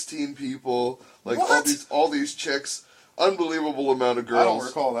 16 people. What? all these chicks. Unbelievable amount of girls. I don't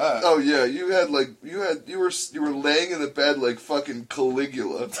recall that. Oh yeah, you were laying in the bed like fucking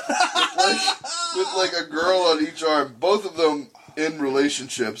Caligula, with a girl on each arm. Both of them in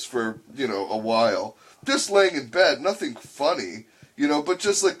relationships for a while. Just laying in bed, nothing funny, but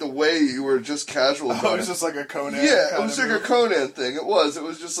just the way you were just casual about it was just like a Conan. Yeah, it was like a Conan thing. It was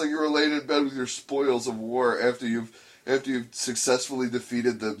just like you were laying in bed with your spoils of war after you've successfully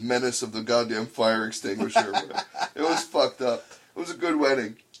defeated the menace of the goddamn fire extinguisher. It was fucked up. It was a good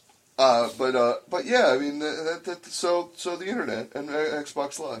wedding. But yeah, I mean, so the internet and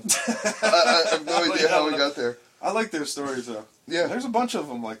Xbox Live. I have no idea how we got there. I like their stories though. Yeah. There's a bunch of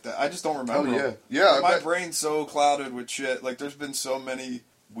them like that. I just don't remember. Oh yeah. them. Yeah. My brain's so clouded with shit. There's been so many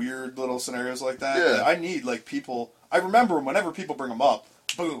weird little scenarios like that. Yeah. That I need people. I remember them whenever people bring them up.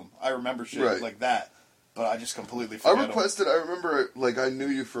 Boom. I remember shit like that. But I just completely forget I remember, I knew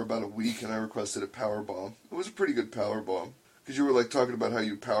you for about a week, and I requested a power bomb. It was a pretty good power bomb. Because you were, talking about how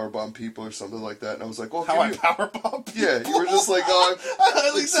you power bomb people or something like that, and I was like, well, how I power bomb people? Yeah, you were just like, oh,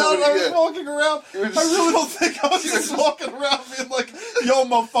 I was walking around. I really don't think I was just walking around being like, yo,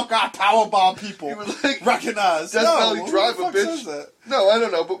 motherfucker, I power bomb people. You were like, recognize. Death Valley Drive a bitch. That? No, I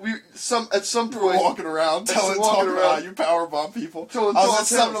don't know, but at some point... walking around, talking about you power bomb people. I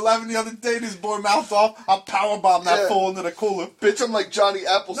was at 7-Eleven the other day, this boy mouthed off, I power bomb that fool into the cooler. Bitch, I'm like Johnny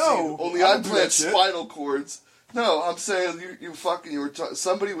Appleseed, only I plant shit. spinal cords. No, I'm saying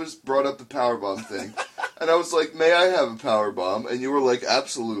somebody brought up the power bomb thing, and I was like, may I have a power bomb? And you were like,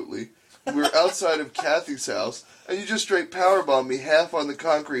 absolutely. We were outside of Kathy's house, and you just straight power bombed me, half on the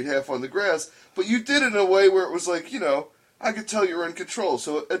concrete, half on the grass, but you did it in a way where it was like, I could tell you were in control.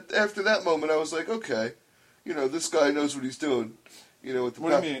 So after that moment, I was like, okay, this guy knows what he's doing. With the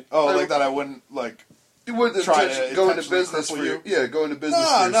what do you mean? Oh, that I wouldn't You wouldn't try to go into business for you. Yeah, go into business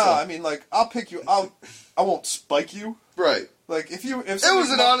for yourself. No, I mean, I'll pick you. I won't spike you. Right. If it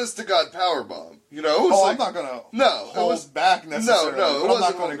was an honest to God power bomb. I'm not gonna hold back necessarily. No, I'm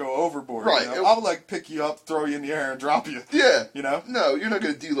not gonna go overboard. Right. I'll pick you up, throw you in the air, and drop you. Yeah. No, you're not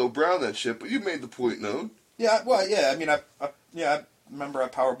gonna D'Lo Brown that shit, but you made the point known. Yeah. Well, yeah. I mean, I remember I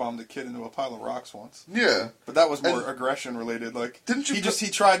power bombed a kid into a pile of rocks once. Yeah. But that was more aggression related. Didn't you?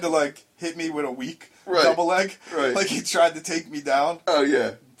 He tried to hit me with a weak right. double leg. Right. He tried to take me down. Oh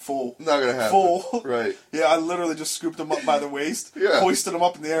yeah. Full. Not gonna happen. Full. Right. Yeah, I literally just scooped him up by the waist, hoisted him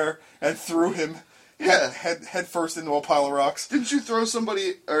up in the air, and threw him head first into a pile of rocks. Didn't you throw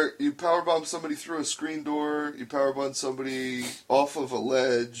somebody, or you powerbomb somebody through a screen door? You powerbombed somebody off of a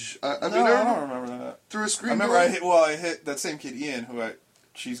ledge? I don't remember that. Through a screen door? I hit that same kid, Ian, who I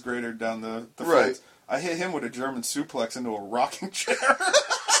cheese grated down the right. fence. I hit him with a German suplex into a rocking chair.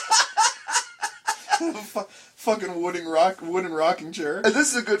 Fucking wooden rocking chair. And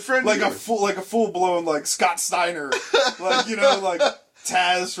this is a good friend. Like a full blown Scott Steiner,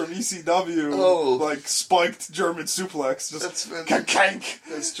 Taz from ECW, spiked German suplex. Just kank.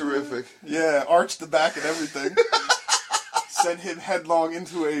 That's terrific. Yeah, arched the back and everything. Sent him headlong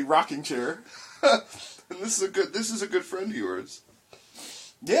into a rocking chair. And this is a good friend of yours.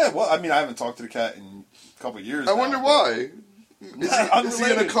 Yeah, well, I mean, I haven't talked to the cat in a couple of years. I wonder why. Is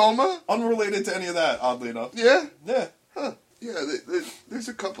he in a coma? Unrelated to any of that, oddly enough. Yeah? Yeah. Huh. Yeah, there's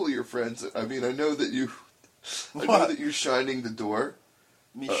a couple of your friends. I mean, I know that you're shining the door.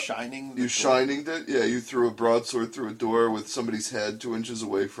 Me shining the door? You shining it? Yeah, you threw a broadsword through a door with somebody's head 2 inches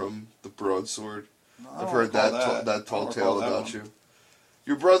away from the broadsword. No, I've heard that tall tale about you.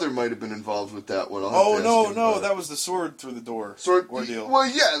 Your brother might have been involved with that one. No, that was the sword through the door ordeal. Well,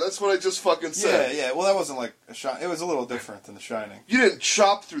 yeah, that's what I just fucking said. Yeah. Well, that wasn't a shot. It was a little different than The Shining. You didn't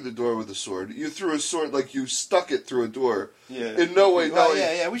chop through the door with a sword. You threw a sword you stuck it through a door. Yeah. In no way.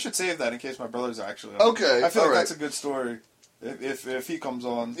 Yeah. We should save that in case my brother's actually on. Okay. I feel like that's a good story. If he comes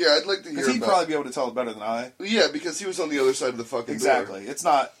on. Yeah, I'd like to hear. Because he'd probably be able to tell it better than I. Yeah, because he was on the other side of the fucking door. Exactly. It's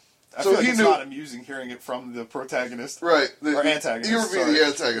not. I feel like it's not amusing hearing it from the protagonist. Right. Or antagonist. You would be the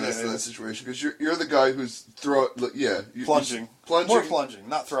antagonist in that situation, because you're the guy who's plunging. More plunging,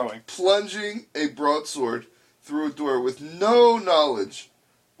 not throwing. Plunging a broadsword through a door with no knowledge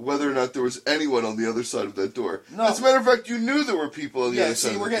whether or not there was anyone on the other side of that door. No. As a matter of fact, you knew there were people on the other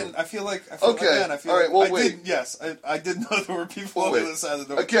side of the door. I feel like... Okay, all right, well, wait. I did know there were people on the other side of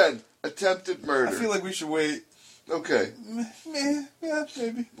the door. Again, attempted murder. I feel like we should wait. Okay. Yeah,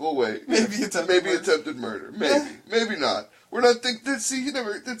 maybe. We'll wait. Maybe attempted murder. Maybe. Maybe not. We're not see, you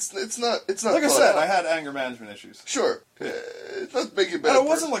never, it's not like I said, I had anger management issues. Sure. It's not making it better. And it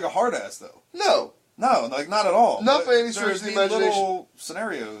wasn't like a hard ass, though. No. No, like, not at all. Not by any stretch of the imagination. Little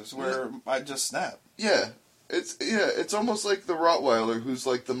scenarios where I just snap. Yeah. It's almost like the Rottweiler who's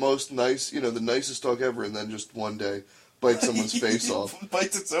like the most nice, the nicest dog ever, and then just one day bites someone's face off.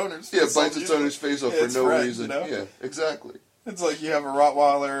 Bites its owner's face off. Yeah, bites its owner's face off for no reason. Yeah, exactly. It's like you have a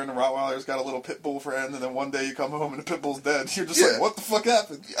Rottweiler, and the Rottweiler's got a little pit bull friend, and then one day you come home and the pit bull's dead. You're just like, what the fuck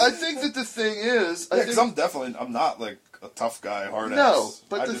happened? I think that the thing is... because I'm not like a tough guy, hard ass. No,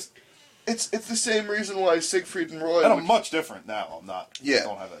 but it's the same reason why Siegfried and Roy... And I'm much different now. I'm not. Yeah. I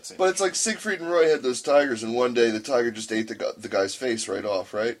don't have that same... But it's like Siegfried and Roy had those tigers, and one day the tiger just ate the guy's face right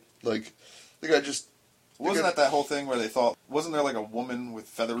off, right? Like, the guy just... Wasn't that whole thing where they thought... Wasn't there like a woman with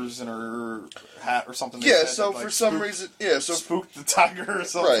feathers in her hat or something? Yeah, so for some reason... Yeah, so... Spooked the tiger or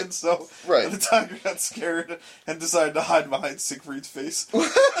something, right. So... Right. And the tiger got scared and decided to hide behind Siegfried's face.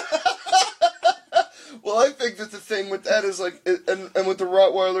 Well, I think that the thing with that is like... And with the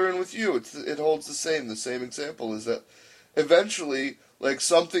Rottweiler and with you, it holds the same example, is that eventually, like,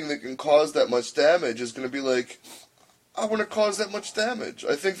 something that can cause that much damage is going to be like... I want to cause that much damage.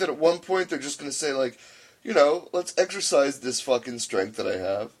 I think that at one point they're just going to say, like... let's exercise this fucking strength that I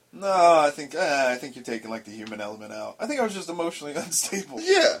have. No, I think you're taking, like, the human element out. I think I was just emotionally unstable.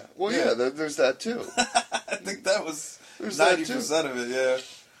 Yeah, well, yeah, there's that, too. I think that was 90% of it, yeah.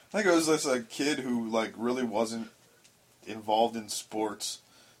 I think it was this, like, kid who, like, really wasn't involved in sports.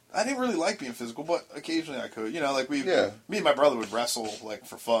 I didn't really like being physical, but occasionally I could. Like, me and my brother would wrestle, like,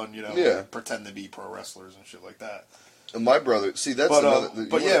 for fun, like, pretend to be pro wrestlers and shit like that. And my brother, see, that's another...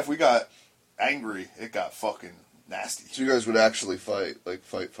 But yeah, if we got... angry, it got fucking nasty. So you guys would actually fight, like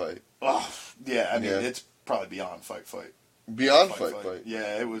fight. Oh, yeah, I mean, it's probably beyond fight. Beyond fight.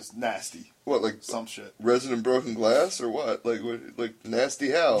 Yeah, it was nasty. What, like some shit? Resin and broken glass, or what? Like nasty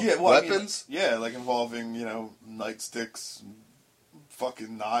how? Yeah, well, weapons. I mean, like involving nightsticks,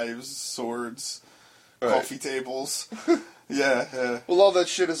 fucking knives, swords, coffee tables. Yeah. Well, all that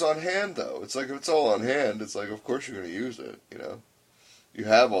shit is on hand, though. It's like if it's all on hand, it's like of course you're going to use it. You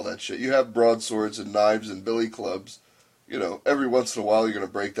have all that shit. You have broadswords and knives and billy clubs. Every once in a while you're gonna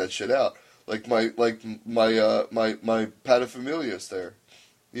break that shit out. Like my paterfamilias there.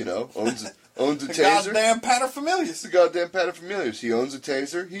 Owns a taser. Goddamn paterfamilias. The goddamn paterfamilias. He owns a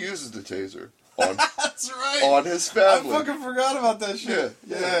taser. He uses the taser on. That's right. On his family. I fucking forgot about that shit.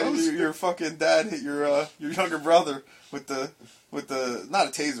 Yeah. Your fucking dad hit your younger brother with the not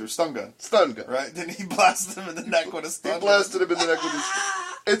a taser, stun gun. Stun gun. Right? Then he blasted him in the neck with a stun gun. He blasted him in the neck with his...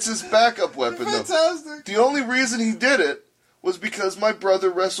 It's his backup weapon, though. Fantastic. The only reason he did it was because my brother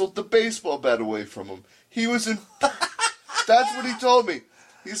wrestled the baseball bat away from him. He was in... That's what he told me.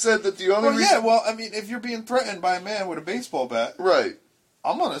 He said that the only reason... yeah, well, I mean, if you're being threatened by a man with a baseball bat... Right.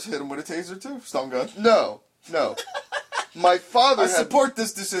 I'm gonna hit him with a taser, too. Stun gun. No. My father I support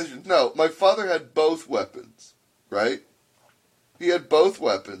this decision. No, my father had both weapons, right? He had both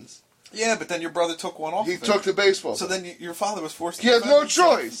weapons. Yeah, but then your brother took one off. He took the baseball. So then your father was forced to defend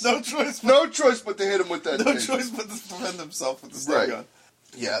himself. Choice. No choice. No choice but to hit him with that No taser. choice but to defend himself with the stun gun.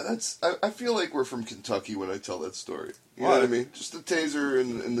 Yeah, that's... I feel like we're from Kentucky when I tell that story. You know Why? what I mean? Just the taser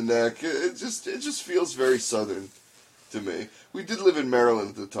in the neck. It just feels very southern to me. We did live in Maryland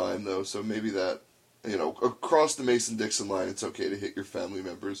at the time, though, so maybe that... across the Mason-Dixon line, it's okay to hit your family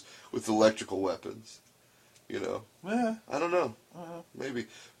members with electrical weapons. Yeah. I don't know. Maybe.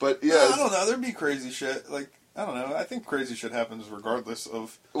 But, yeah. I don't know. There'd be crazy shit. Like, I don't know. I think crazy shit happens regardless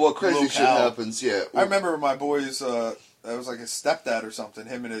of crazy locale. Shit happens, yeah. I remember my boys, that was like his stepdad or something,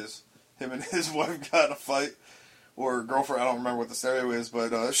 him and his wife got in a fight. Or girlfriend, I don't remember what the stereo is,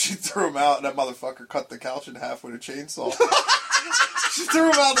 but she threw him out and that motherfucker cut the couch in half with a chainsaw. She threw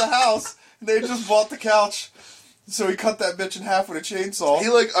him out of the house and they just bought the couch. So he cut that bitch in half with a chainsaw.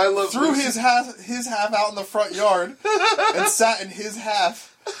 Threw his half out in the front yard and sat in his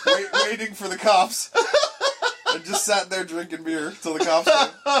half, waiting for the cops. And just sat there drinking beer till the cops came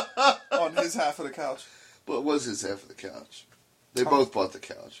on his half of the couch. Well, it was his half of the couch. They both bought the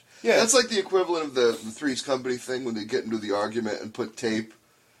couch. Yeah. That's like the equivalent of the Three's Company thing when they get into the argument and put tape.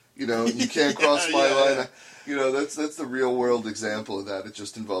 You can't cross my line. Yeah. That's the real world example of that. It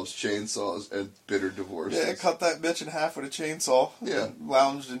just involves chainsaws and bitter divorces. Yeah, cut that bitch in half with a chainsaw. Yeah. And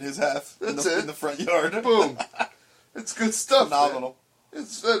lounged in his half in the front yard. Boom. It's good stuff. Phenomenal.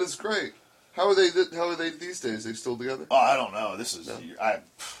 That is great. How are they? How are they these days? They still together? Oh, I don't know. This is No. I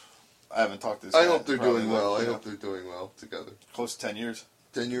haven't talked to this. I guy hope they're probably, doing well. like, I you know, hope they're doing well together. close to 10 years.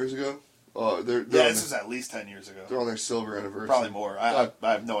 10 years ago? Oh, they're Yeah, on this is at least 10 years ago. they're on their silver anniversary. Probably more. I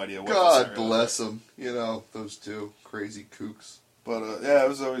have no idea what. God the scenario bless is. them. You know, those two crazy kooks. But yeah, it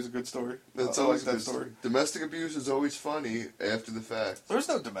was always a good story. That's I always like a that good story. Domestic abuse is always funny after the fact. There's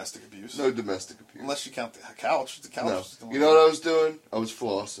no domestic abuse. No domestic abuse. Unless you count the couch. The couch. No. is the You know what I was doing? I was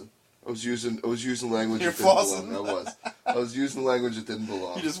flossing. I was using language You're that didn't flossing? belong. I was using language that didn't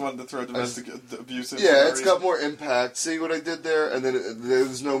belong. You just wanted to throw domestic abuse in. for Yeah, no it's reason. got more impact. See what I did there, and then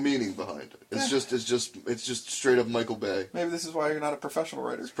there's no meaning behind it. It's just straight up Michael Bay. Maybe this is why you're not a professional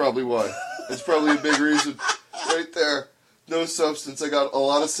writer. It's probably why. It's probably a big reason. Right there, no substance. I got a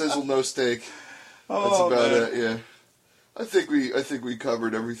lot of sizzle, no steak. That's Oh, about man. it. Yeah, I think we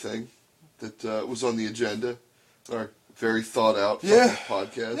covered everything that was on the agenda. Our very thought out Yeah.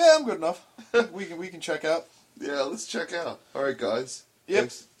 podcast. Yeah, I'm good enough. we can check out. Yeah, let's check out. All right, guys. Yep.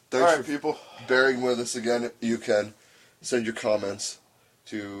 Thanks All right, for people. bearing with us again. You can send your comments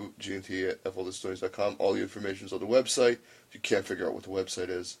to gnt@fulldestories.com. All the information is on the website. If you can't figure out what the website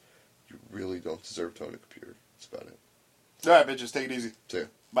is, you really don't deserve to own a computer. That's about it. All right, bitches. Take it easy. See ya.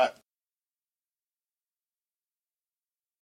 Bye.